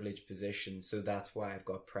a privileged position, so that's why I've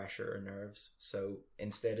got pressure or nerves. So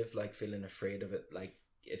instead of like feeling afraid of it, like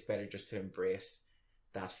it's better just to embrace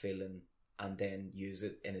that feeling and then use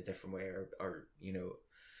it in a different way, or you know,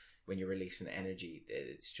 when you're releasing energy,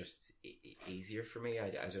 it's just easier for me. I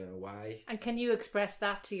don't know why. And can you express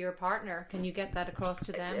that to your partner? Can you get that across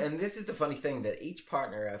to them? And this is the funny thing, that each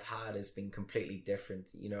partner I've had has been completely different.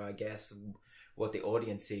 You know, I guess what the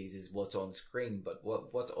audience sees is what's on screen, but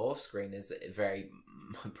what's off screen is very,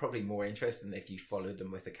 probably more interesting if you followed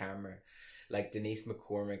them with a camera. Like Denise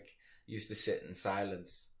McCormick used to sit in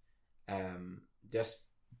silence, just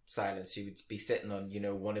silence. She would be sitting on, you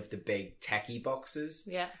know, one of the big techie boxes,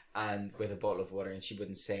 and with a bottle of water, and she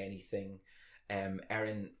wouldn't say anything.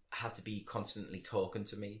 Erin had to be constantly talking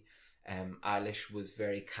to me. Eilish was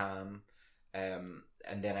very calm.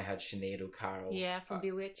 And then I had Sinead O'Carroll. Yeah, from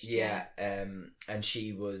Bewitched. Yeah. And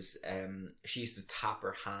she was, she used to tap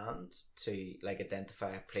her hand to like identify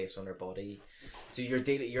a place on her body. So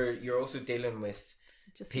you're also dealing with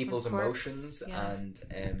just people's emotions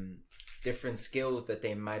and different skills that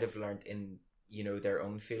they might have learned in, you know, their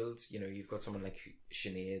own field. You know, you've got someone like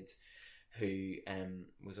Sinead, who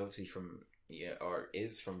was obviously from, you know, or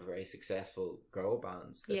is from very successful girl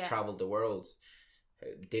bands that traveled the world,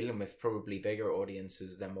 dealing with probably bigger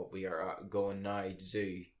audiences than what we are going now to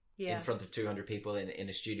do in front of 200 people in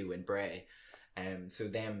a studio in Bray. So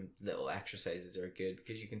them little exercises are good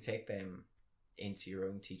because you can take them into your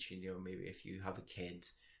own teaching. You know, maybe if you have a kid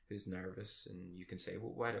who's nervous, and you can say,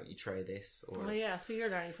 well, why don't you try this? Or, so you're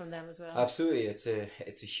learning from them as well. Absolutely. It's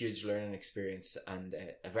a huge learning experience, and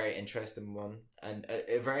a very interesting one, and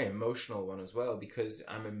a very emotional one as well, because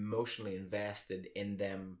I'm emotionally invested in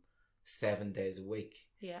them 7 days a week.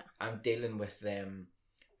 Yeah. I'm dealing with them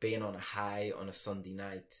being on a high on a Sunday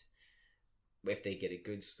night if they get a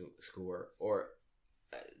good score, or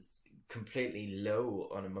completely low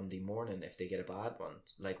on a Monday morning if they get a bad one.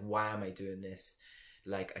 Like, why am I doing this?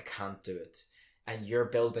 Like, I can't do it. And you're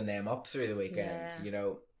building them up through the weekend, you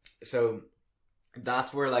know. So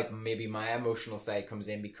that's where like maybe my emotional side comes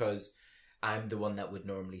in, because I'm the one that would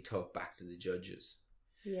normally talk back to the judges.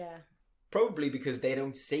 Yeah. Probably because they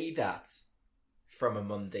don't see that from a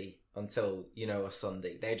Monday until, you know, a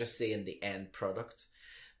Sunday. They're just seeing the end product.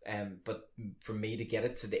 But for me to get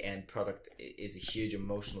it to the end product is a huge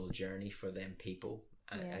emotional journey for them people.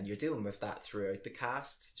 And you're dealing with that throughout the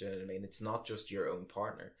cast. Do you know what I mean? It's not just your own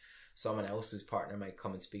partner. Someone else's partner might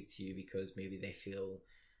come and speak to you because maybe they feel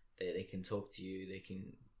that they can talk to you, they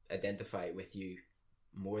can identify with you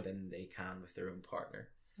more than they can with their own partner.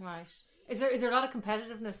 Right. Is there a lot of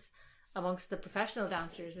competitiveness amongst the professional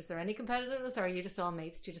dancers? Is there any competitiveness, or are you just all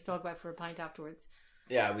mates? Do you just all go out for a pint afterwards?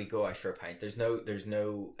 Yeah, we go out for a pint. There's no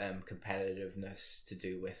competitiveness to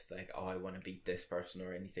do with like, oh, I want to beat this person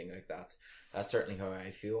or anything like that. That's certainly how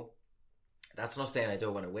I feel. That's not saying I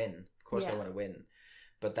don't want to win. Of course I want to win.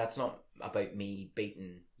 But that's not about me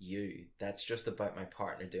beating you. That's just about my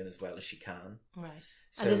partner doing as well as she can. Right.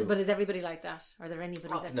 So, but is everybody like that? Are there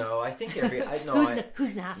anybody that... No, I think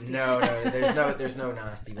who's nasty? No, there's no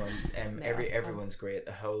nasty ones. Everyone's great.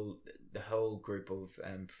 The whole group of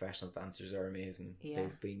professional dancers are amazing. Yeah.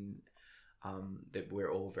 They've been that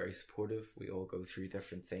we're all very supportive. We all go through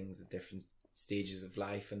different things at different stages of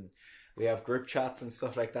life, and we have group chats and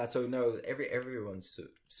stuff like that. So no, everyone's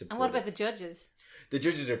supportive. And what about the judges? The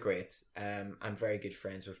judges are great. I'm very good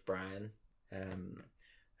friends with Brian,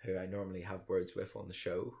 who I normally have words with on the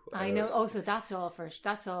show. I know. Oh, so that's all for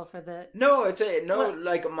the. No,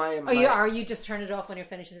 like my. Are you just turn it off when you're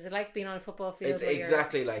finished? Is it like being on a football field? It's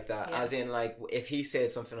exactly like that. Yeah. As in, like, if he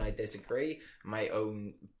said something I disagree, my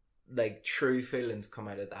own like true feelings come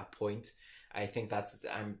out at that point. I think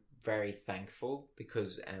I'm very thankful,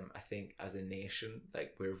 because I think as a nation,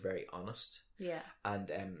 like, we're very honest. Yeah.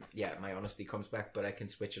 And my honesty comes back, but I can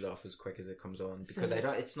switch it off as quick as it comes on, because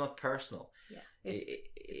it's not personal. Yeah.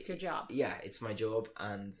 It's your job. Yeah, it's my job,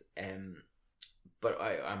 and but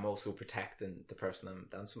I'm also protecting the person I'm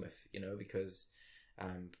dancing with, you know, because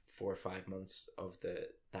 4 or 5 months of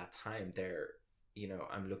that time, they're, you know,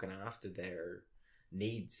 I'm looking after their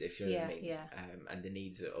needs, if you know what I mean. Yeah. And the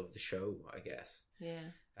needs of the show, I guess.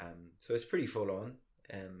 Yeah. So it's pretty full on.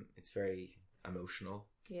 It's very emotional.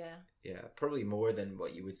 Yeah. Yeah, probably more than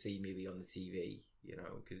what you would see maybe on the TV, you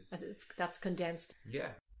know, because that's condensed. Yeah.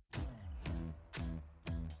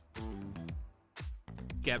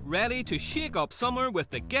 Get ready to shake up summer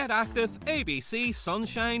with the Get Active ABC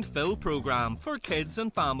Sunshine Fill programme for kids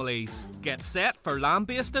and families. Get set for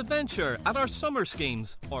land-based adventure at our summer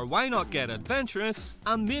schemes, or why not get adventurous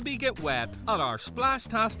and maybe get wet at our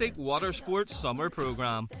Splashtastic Water Sports summer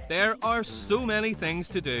programme. There are so many things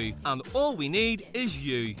to do, and all we need is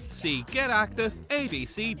you. See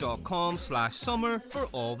getactiveabc.com/summer for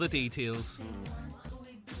all the details.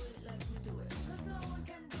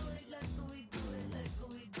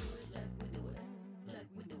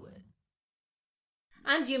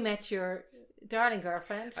 And you met your darling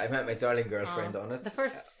girlfriend. I met my darling girlfriend on it. The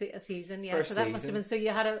first season, yeah. First so that season. must have been, so you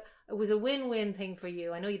had it was a win-win thing for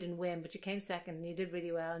you. I know you didn't win, but you came second and you did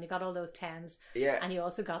really well and you got all those 10s. Yeah. And you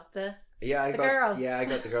also got the girl. girl. Yeah, I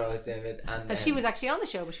got the girl at the end of it. And she was actually on the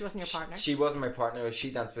show, but she wasn't your partner. She wasn't my partner.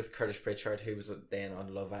 She danced with Curtis Pritchard, who was then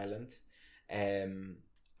on Love Island.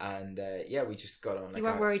 We just got on. You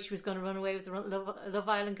weren't worried she was going to run away with the Love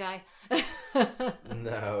Island guy?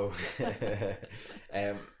 No.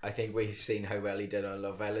 I think we've seen how well he did on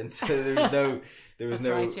Love Island, so there was no. That's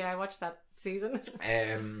right, yeah, I watched that season.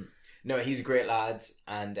 No, he's a great lad,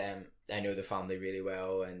 and I know the family really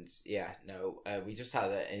well, and we just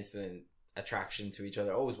had an instant attraction to each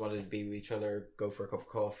other. Always wanted to be with each other, go for a cup of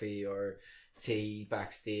coffee or tea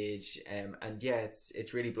backstage, and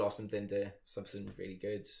it's really blossomed into something really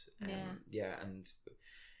good. And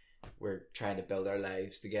we're trying to build our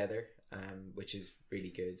lives together, which is really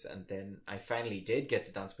good. And then I finally did get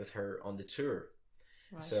to dance with her on the tour.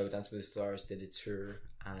 Right. So Dancing with the Stars did a tour,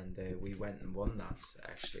 and we went and won that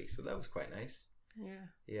actually. So that was quite nice.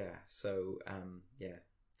 Yeah. So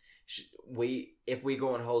if we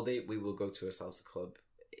go on holiday, we will go to a salsa club.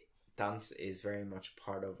 Dance is very much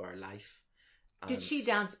part of our life. Did she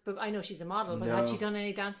dance? I know she's a model, but had she done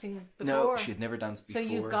any dancing before? No, she'd never danced before. So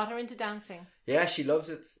you've got her into dancing? Yeah, she loves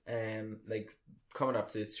it. Like coming up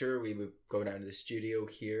to the tour, we would go down to the studio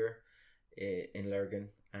here in Lurgan,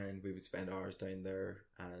 and we would spend hours down there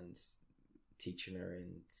and teaching her.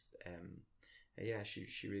 And she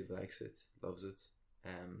really likes it, loves it.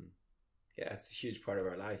 It's a huge part of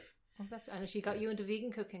our life. Oh, and she got you into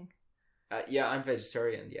vegan cooking? I'm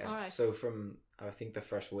vegetarian. Yeah. All right. So from I think the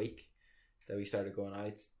first week that we started going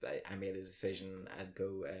out, I made a decision I'd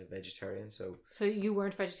go vegetarian. So you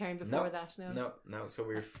weren't vegetarian before that? No.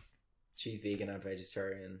 So she's vegan, I'm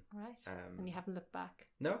vegetarian. Right. And you haven't looked back?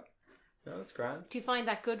 No, it's grand. Do you find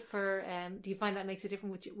that good for? Do you find that makes a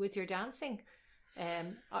difference with your dancing?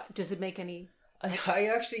 Does it make any? I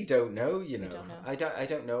actually don't know. You don't know. I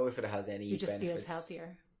don't know if it has any. You just benefits. feel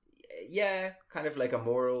healthier. Yeah, kind of like a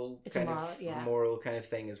moral moral kind of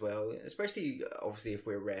thing as well. Especially obviously if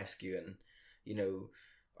we're rescuing,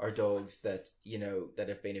 our dogs that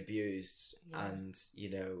have been abused, and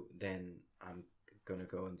then I'm gonna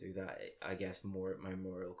go and do that. I guess more my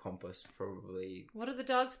moral compass probably. What are the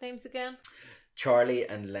dogs' names again? Charlie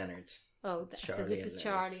and Leonard. Oh, so this is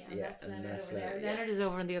Charlie, and that's Leonard over there. Yeah. Leonard is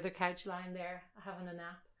over on the other couch lying there having a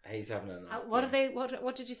nap. He's having a nap. What are they?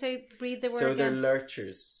 What did you say breed they were? So again? they're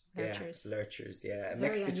lurchers. Lurchers. Yeah, a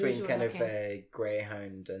mix between kind of a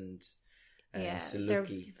greyhound and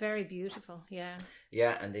Saluki. They're very beautiful. Yeah.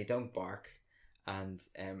 Yeah, and they don't bark, and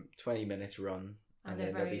 20 minutes run, and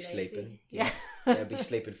then they'll be lazy. sleeping. Yeah. They'll be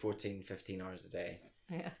sleeping 14, 15 hours a day.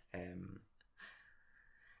 Yeah.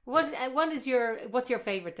 What's your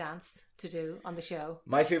favourite dance to do on the show?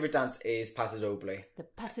 My favourite dance is Paso Doble. The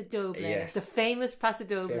Paso Doble. Yes. The famous Paso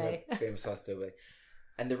Doble. Famous Paso Doble.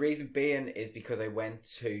 And the reason being is because I went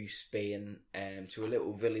to Spain to a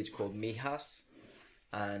little village called Mijas,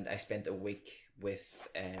 and I spent a week with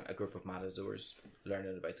a group of matadors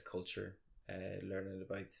learning about the culture, learning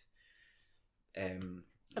about...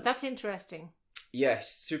 That's interesting. Yeah,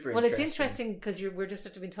 super interesting. Well, it's interesting because we're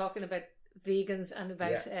just been talking about vegans and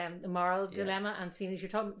about the moral dilemma, and seeing as you're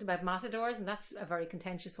talking about matadors, and that's a very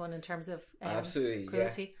contentious one in terms of absolutely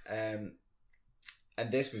cruelty. And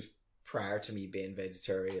this was prior to me being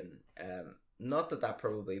vegetarian. Not that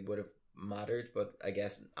probably would have mattered, but I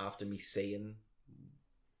guess after me seeing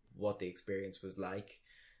what the experience was like,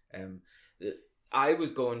 I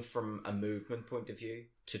was going from a movement point of view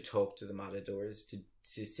to talk to the matadors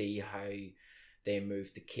to see how they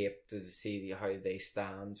move the cape, to see how they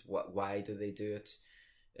stand, why do they do it.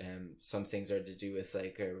 Some things are to do with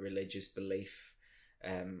like a religious belief.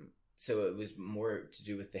 So it was more to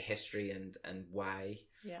do with the history and why.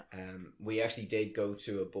 Yeah. We actually did go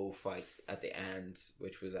to a bullfight at the end,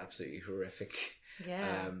 which was absolutely horrific.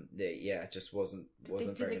 Yeah. It just wasn't very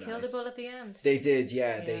nice. Did they kill the bull at the end? They did.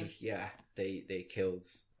 Yeah. They killed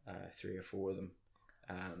 3 or 4 of them.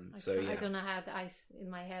 I don't know how in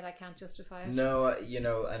my head I can't justify it. No,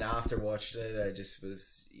 and after watching it, I just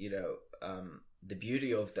was, the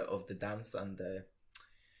beauty of the dance and the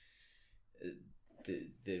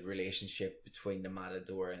relationship between the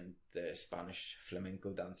matador and the Spanish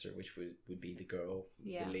flamenco dancer, which would be the girl,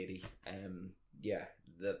 the lady.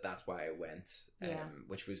 That's why I went.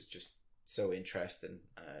 Which was just so interesting,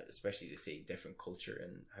 especially to see different culture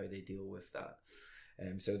and how they deal with that.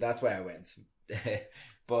 So that's why I went.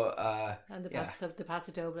 But and the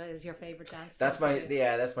Paso Doble is your favorite dance. That's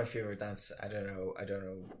my favorite dance. I don't know.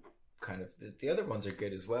 Kind of the other ones are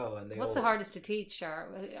good as well. And what's the hardest to teach,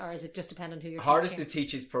 or is it just depend on who you're hardest teaching? To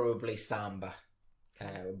teach is probably samba,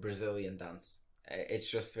 Brazilian dance. It's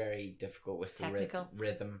just very difficult with the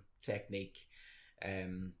rhythm technique.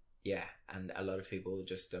 And a lot of people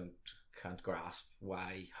just can't grasp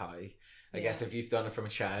how. I guess if you've done it from a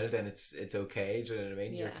child, then it's okay. Do you know what I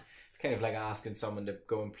mean? It's kind of like asking someone to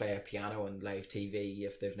go and play a piano on live TV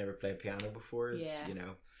if they've never played piano before.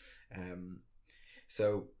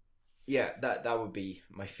 So that would be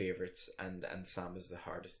my favourites, and samba's the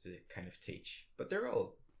hardest to kind of teach. But they're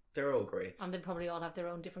all great, and they probably all have their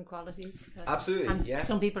own different qualities. Absolutely, and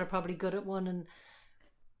some people are probably good at one and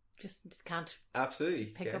just can't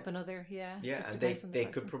pick up another. And they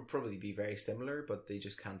could probably be very similar, but they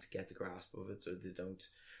just can't get the grasp of it, or they don't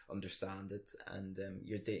understand it. And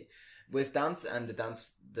with dance, and the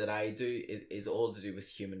dance that I do is all to do with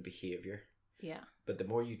human behaviour. But the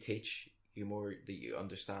more you teach, the more that you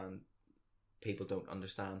understand people don't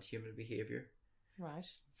understand human behaviour. Right.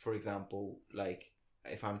 For example, like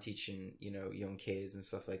if I'm teaching young kids and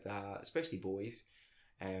stuff like that, especially boys,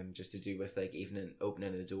 just to do with like even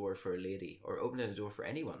opening a door for a lady or opening a door for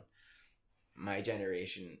anyone. My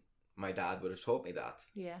generation, my dad would have taught me that.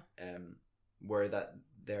 Where that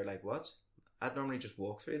they're like, what? I'd normally just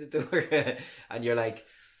walk through the door. And you're like,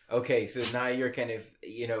 okay, so now you're kind of,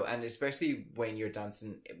 and especially when you're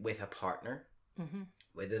dancing with a partner,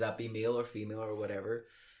 whether that be male or female or whatever,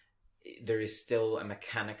 there is still a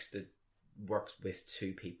mechanics that works with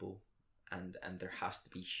two people, and there has to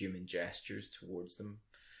be human gestures towards them.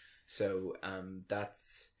 So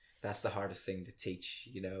that's the hardest thing to teach,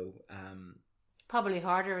 Probably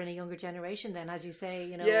harder in a younger generation then, as you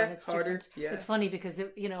say, and it's harder. Different. Yeah. It's funny because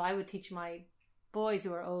I would teach my boys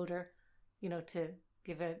who are older, to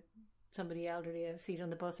give somebody elderly a seat on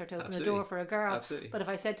the bus or to open a door for a girl. Absolutely. But if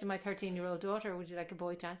I said to my 13-year-old daughter, would you like a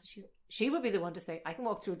boy dance? She would be the one to say, I can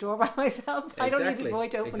walk through a door by myself. Exactly. I don't need a boy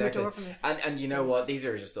to open the door for me. And you know what? These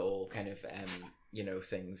are just all kind of,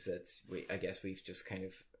 things that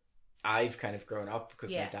I've kind of grown up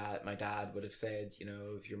because my dad would have said,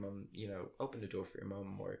 if your mum, open the door for your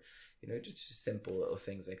mum, or, just simple little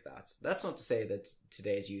things like that. That's not to say that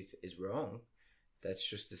today's youth is wrong. That's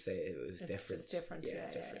just to say it was different. It's different.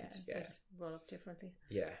 Different. They just brought up differently.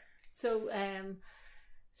 Yeah. So,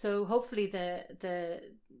 so hopefully the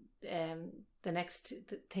next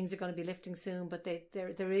things are going to be lifting soon. But they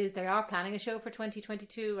are planning a show for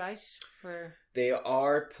 2022, right? They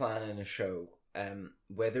are planning a show.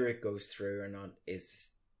 Whether it goes through or not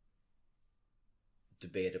is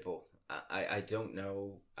debatable. I don't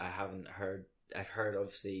know. I haven't heard. I've heard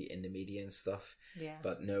obviously in the media and stuff.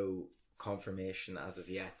 But no confirmation as of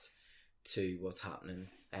yet to what's happening.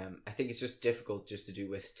 I think it's just difficult just to do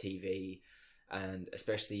with TV, and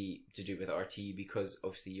especially to do with RT, because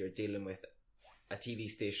obviously you're dealing with a TV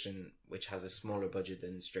station which has a smaller budget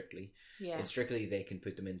than Strictly. In Strictly they can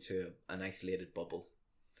put them into an isolated bubble.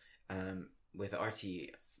 With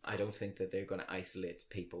RT, I don't think that they're going to isolate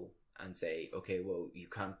people and say, okay, well, you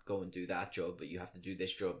can't go and do that job, but you have to do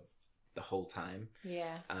this job the whole time.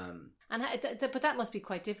 But that must be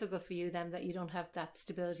quite difficult for you then, that you don't have that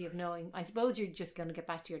stability of knowing. I suppose you're just going to get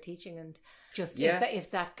back to your teaching and just if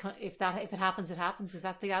it happens, it happens. Is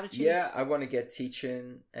that the attitude? I want to get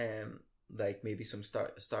teaching, like maybe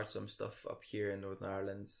start some stuff up here in Northern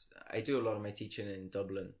Ireland. I do a lot of my teaching in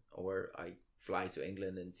Dublin, or I fly to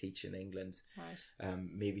England and teach in England. Right.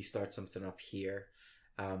 Maybe start something up here.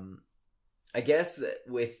 I guess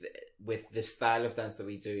with the style of dance that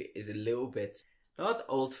we do is a little bit not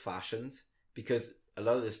old fashioned, because a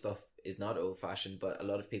lot of this stuff is not old fashioned, but a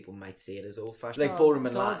lot of people might say it as old fashioned, like ballroom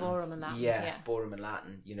and Latin. Ballroom and Latin. Yeah, ballroom and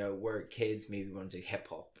Latin. Where kids maybe want to do hip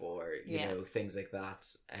hop or things like that.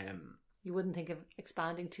 You wouldn't think of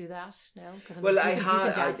expanding to that, no? Well, I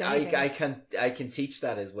can teach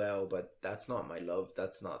that as well, but that's not my love.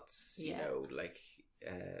 That's not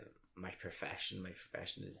my profession. My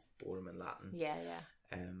profession is ballroom and Latin. Yeah.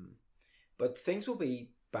 But things will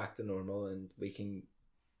be back to normal, and we can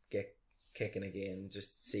get kicking again,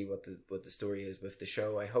 just to see what the story is with the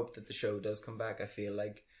show. I hope that the show does come back. I feel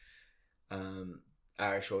like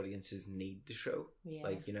Irish audiences need the show. Yeah.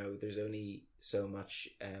 Like, you know, there's only so much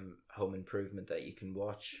home improvement that you can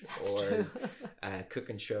watch. That's or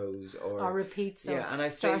cooking shows or repeats of and I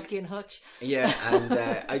Starsky and Hutch. Yeah, and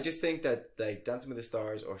I just think that like Dancing with the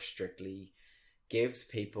Stars or Strictly gives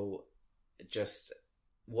people just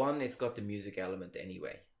one, it's got the music element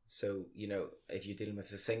anyway. So, you know, if you're dealing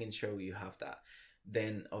with a singing show, you have that.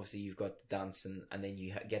 Then obviously you've got the dancing, and then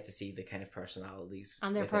you get to see the kind of personalities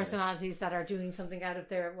and their personalities that are doing something out of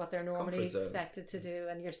what they're normally expected to do,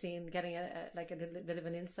 and you're getting a little bit of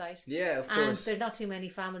an insight. Yeah, of course. And there's not too many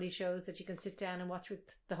family shows that you can sit down and watch with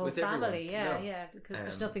the whole family. Everyone. Yeah, because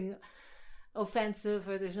there's nothing offensive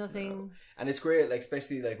or there's nothing. No. And it's great, like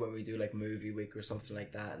especially like when we do like movie week or something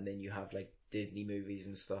like that, and then you have like Disney movies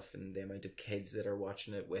and stuff, and the amount of kids that are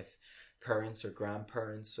watching it with parents or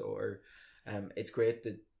grandparents or. It's great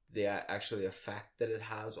that the actually effect that it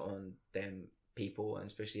has on them people, and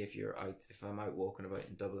especially if I'm out walking about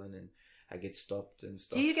in Dublin and I get stopped and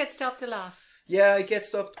stuff. Do you get stopped a lot? Yeah, I get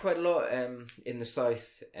stopped quite a lot in the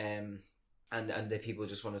south, and the people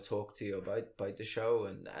just want to talk to you about the show,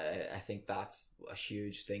 and I think that's a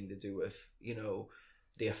huge thing to do with, you know,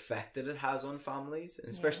 the effect that it has on families,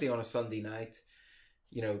 and especially on a Sunday night.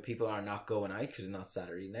 You know, people are not going out because it's not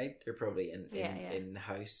Saturday night. They're probably in the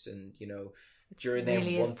house, and you know, during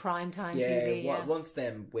really is prime time TV. Once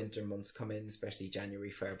them winter months come in, especially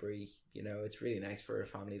January, February, you know, it's really nice for a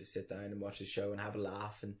family to sit down and watch the show and have a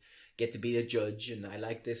laugh and get to be a judge. And I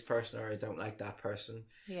like this person or I don't like that person.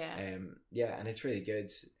 Yeah. And it's really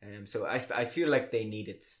good. So I feel like they need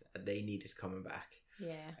it. They need it coming back.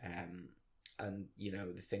 Yeah. And you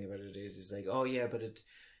know, the thing about it is like, oh yeah, but it.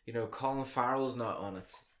 You know, Colin Farrell's not on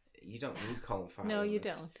it. You don't need Colin Farrell. No, you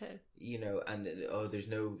don't. You know, and there's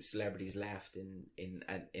no celebrities left in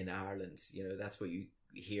Ireland. You know, that's what you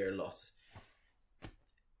hear a lot.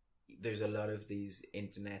 There's a lot of these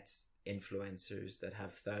internet influencers that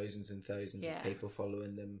have thousands and thousands of people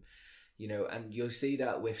following them. You know, and you'll see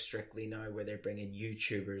that with Strictly now, where they're bringing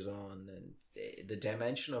YouTubers on, and the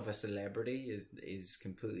dimension of a celebrity is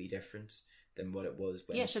completely different than what it was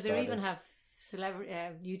when it started. So they even have celebrity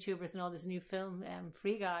YouTubers and all this new film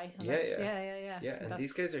Free Guy. And yeah, so and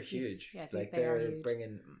these guys are huge. Like they're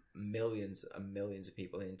bringing millions and millions of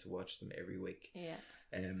people in to watch them every week.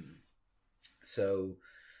 So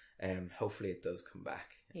hopefully it does come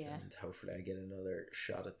back, and hopefully I get another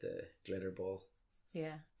shot at the glitterball.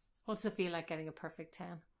 What's it feel like getting a perfect 10?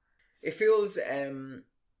 It feels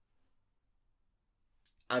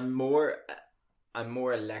I'm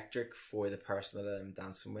more electric for the person that I'm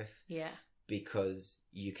dancing with. Because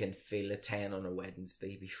you can feel a 10 on a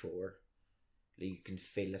Wednesday before. You can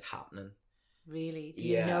feel it happening. Really? Do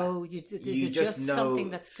you know? Is it just know, something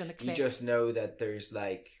that's going to click? You just know that there's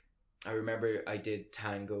like... I remember I did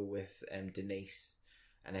tango with Denise,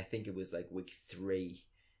 and I think it was like week 3,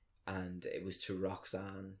 and it was to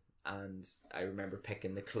Roxanne, and I remember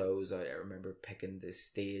picking the clothes out, I remember picking the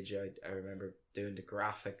stage out, I remember doing the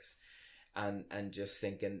graphics, and just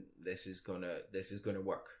thinking, this is gonna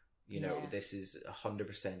work. You know, this is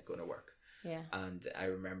 100% going to work. And I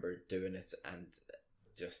remember doing it, and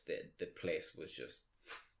just the place was just,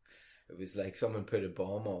 it was like someone put a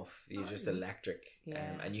bomb off. You're just electric.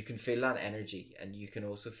 And you can feel that energy, and you can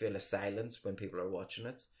also feel a silence when people are watching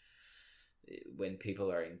it. When people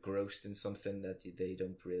are engrossed in something that they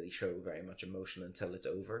don't really show very much emotion until it's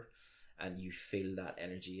over, and you feel that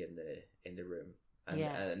energy in the room.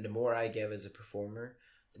 And the more I give as a performer,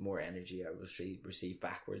 the more energy I will receive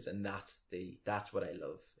backwards, and that's what I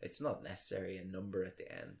love. It's not necessarily a number at the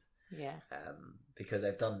end, because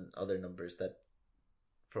I've done other numbers that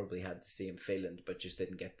probably had the same feeling, but just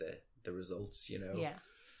didn't get the results. You know,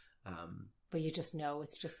 but you just know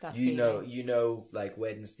it's just that. You know, like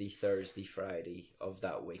Wednesday, Thursday, Friday of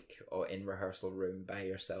that week, or in rehearsal room by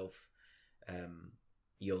yourself,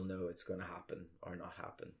 you'll know it's going to happen or not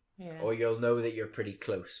happen, or you'll know that you're pretty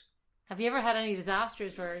close. Have you ever had any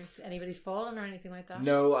disasters where anybody's fallen or anything like that?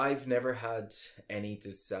 No, I've never had any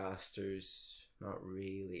disasters. Not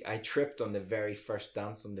really. I tripped on the very first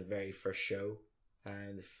dance on the very first show,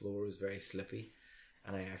 and the floor was very slippy,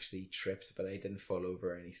 and I actually tripped, but I didn't fall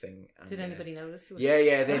over or anything. And, did anybody notice?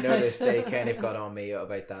 Yeah, they noticed. They kind of got on me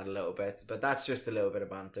about that a little bit, but that's just a little bit of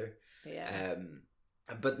banter.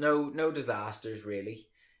 But no disasters really.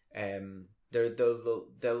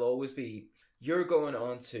 There'll always be. You're going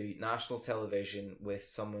on to national television with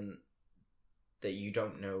someone that you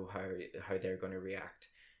don't know how they're going to react.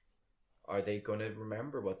 Are they going to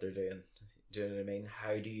remember what they're doing? Do you know what I mean?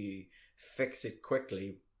 How do you fix it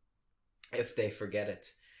quickly if they forget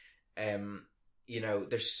it. You know,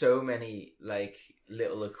 there's so many like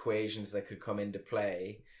little equations that could come into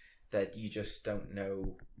play that you just don't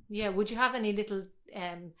know. Yeah, would you have any little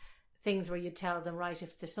things where you tell them, right,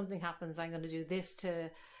 if there's something happens, I'm going to do this to...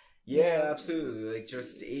 Yeah, absolutely. Like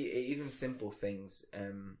just even simple things.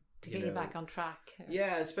 To get you back on track.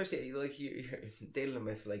 Yeah, especially like you're dealing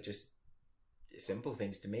with like just simple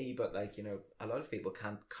things to me, but like, you know, a lot of people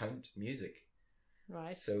can't count music.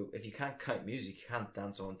 Right. So if you can't count music, you can't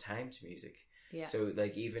dance on time to music. Yeah. So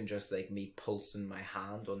like even just like me pulsing my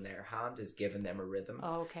hand on their hand is giving them a rhythm.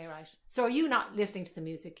 Oh, okay, right. So are you not listening to the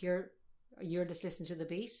music? You're just listening to the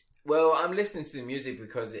beat? Well, I'm listening to the music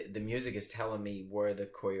because the music is telling me where the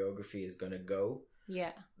choreography is going to go.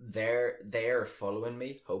 Yeah. They're following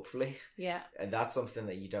me, hopefully. Yeah. And that's something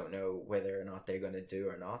that you don't know whether or not they're going to do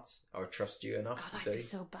or not, or trust you enough to do. I'd be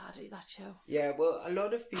so bad at that show. Yeah, well, a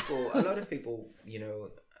lot of people, you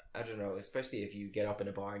know, I don't know, especially if you get up in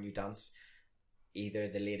a bar and you dance, either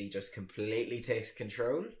the lady just completely takes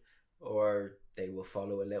control or they will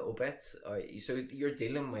follow a little bit. So you're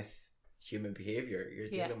dealing with human behavior. You're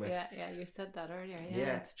dealing with... Yeah, you said that earlier.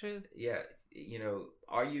 Yeah, it's true. Yeah, you know,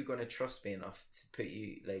 are you going to trust me enough to put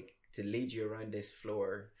you, like, to lead you around this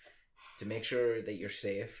floor, to make sure that you're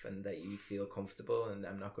safe and that you feel comfortable, and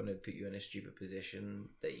I'm not going to put you in a stupid position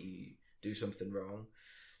that you do something wrong.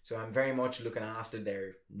 So I'm very much looking after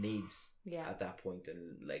their needs at that point,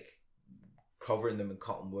 and like covering them in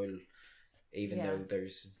cotton wool, even though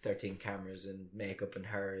there's 13 cameras and makeup and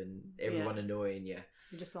hair and everyone annoying you.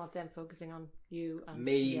 You just want them focusing on you and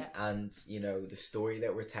me and, you know, the story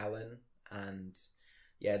that we're telling. And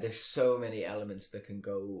yeah, there's so many elements that can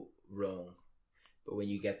go wrong, but when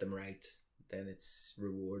you get them right, then it's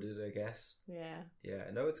rewarded, I guess. Yeah,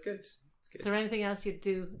 no, it's good. It's good. Is there anything else you'd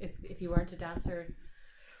do if you weren't a dancer?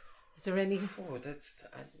 Is there any...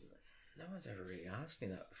 no one's ever really asked me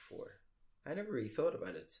that before. I never really thought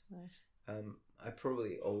about it. Right. I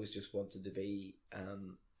probably always just wanted to be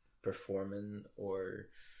performing, or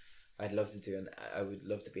I would love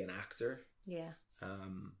to be an actor. Yeah.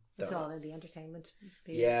 It's all in the entertainment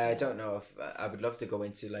field. Yeah, I don't know if I would love to go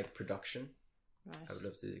into like production. Right. I would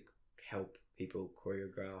love to help people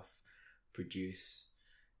choreograph, produce.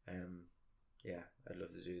 Yeah, I'd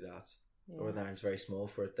love to do that. Yeah. Northern Ireland's very small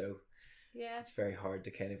for it though. Yeah, it's very hard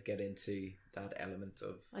to kind of get into that element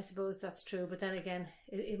of... I suppose that's true, but then again,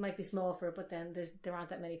 it might be small for it, but then there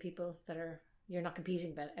aren't that many people that are... You're not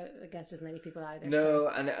competing against as many people either. No,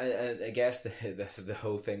 so. And I guess the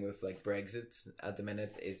whole thing with like Brexit at the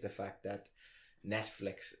minute is the fact that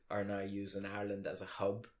Netflix are now using Ireland as a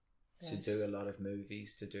hub to do a lot of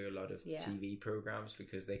movies, to do a lot of TV programs,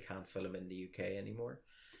 because they can't film in the UK anymore.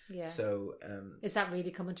 Yeah. So is that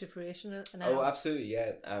really coming to fruition now? Oh, absolutely,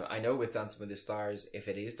 yeah. I know with Dancing with the Stars, if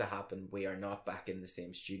it is to happen, we are not back in the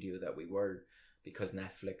same studio that we were, because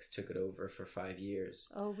Netflix took it over for 5 years.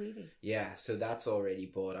 Oh, really? Yeah, so that's already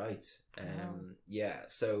bought out. Yeah,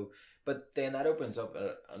 so, but then that opens up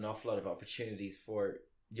an awful lot of opportunities for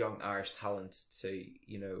young Irish talent to,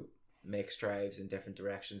 you know, make strides in different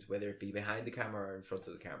directions, whether it be behind the camera or in front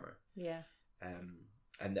of the camera. Yeah.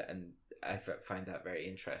 And I find that very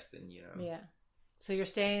interesting, you know. Yeah. So you're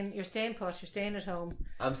staying put, you're staying at home.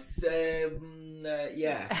 I'm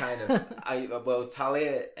yeah, kind of.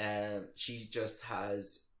 Talia,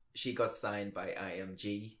 she got signed by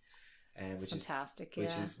IMG, which fantastic,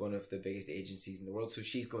 which is one of the biggest agencies in the world. So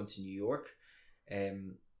she's going to New York.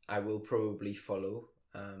 I will probably follow,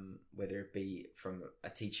 whether it be from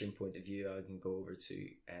a teaching point of view, I can go over to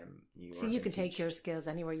New York. So you can take your skills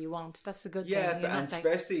anywhere you want. That's the good thing. Yeah, and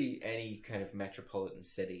especially any kind of metropolitan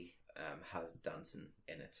city has dancing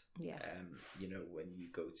in it. Yeah. You know, when you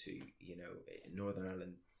go to, you know, Northern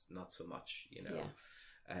Ireland, not so much, you know.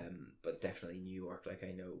 Yeah. But definitely New York, like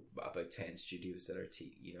I know about 10 studios that are,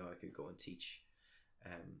 you know, I could go and teach,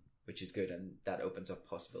 which is good, and that opens up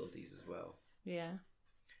possibilities as well. Yeah.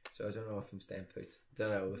 So I don't know if I'm staying put. Don't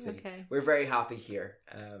know, we'll see. Okay. We're very happy here.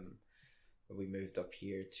 We moved up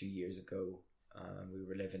here 2 years ago. We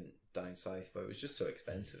were living down south, but it was just so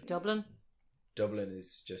expensive. Dublin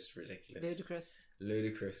is just ridiculous.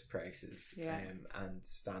 Ludicrous prices. Yeah. And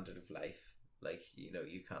standard of life. Like, you know,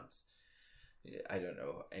 you can't... I don't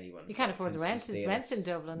know anyone. You can't afford the rents in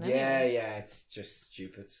Dublin. Yeah, it's just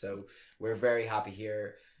stupid. So we're very happy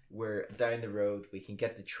here. We're down the road. We can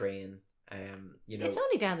get the train. You know, it's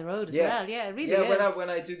only down the road as well. Yeah, it really is. Yeah, when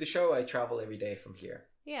I do the show, I travel every day from here.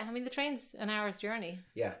 Yeah, I mean the train's an hour's journey.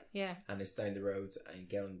 Yeah, and it's down the road. And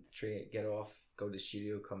get on the train, get off, go to the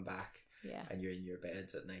studio, come back. Yeah. And you're in your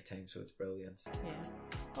beds at night time, so it's brilliant. Yeah.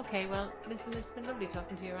 Okay, well, listen, it's been lovely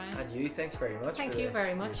talking to you, Ryan. And you, thanks very much. Thank you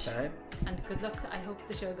very much. Your time. And good luck. I hope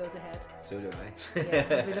the show goes ahead. So do I. Yeah,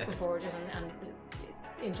 I'll be looking forward to it, and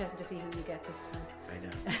interested to see who you get this time. I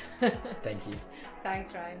know. Thank you.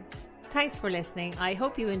 Thanks, Ryan. Thanks for listening. I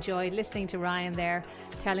hope you enjoyed listening to Ryan there,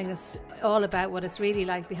 telling us all about what it's really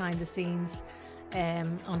like behind the scenes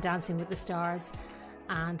on Dancing with the Stars,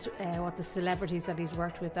 and what the celebrities that he's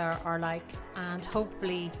worked with are like. And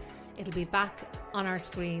hopefully it'll be back on our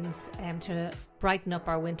screens to brighten up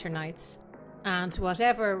our winter nights. And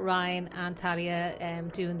whatever Ryan and Thalia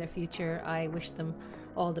do in their future, I wish them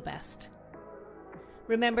all the best.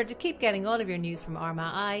 Remember to keep getting all of your news from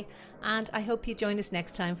Armagh, and I hope you join us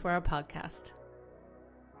next time for our podcast.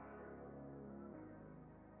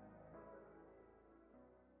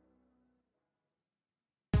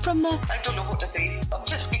 From the I don't know what to say. I'm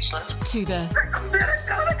just speechless. to the I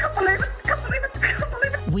can't believe it. I can't believe it. I can't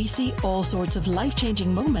believe it. we see all sorts of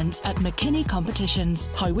life-changing moments at McKinney Competitions.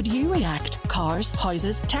 How would you react? Cars,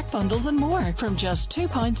 houses, tech bundles and more from just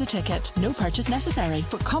 £2 a ticket. No purchase necessary.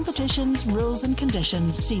 For competitions, rules and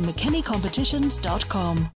conditions, see mckinneycompetitions.com.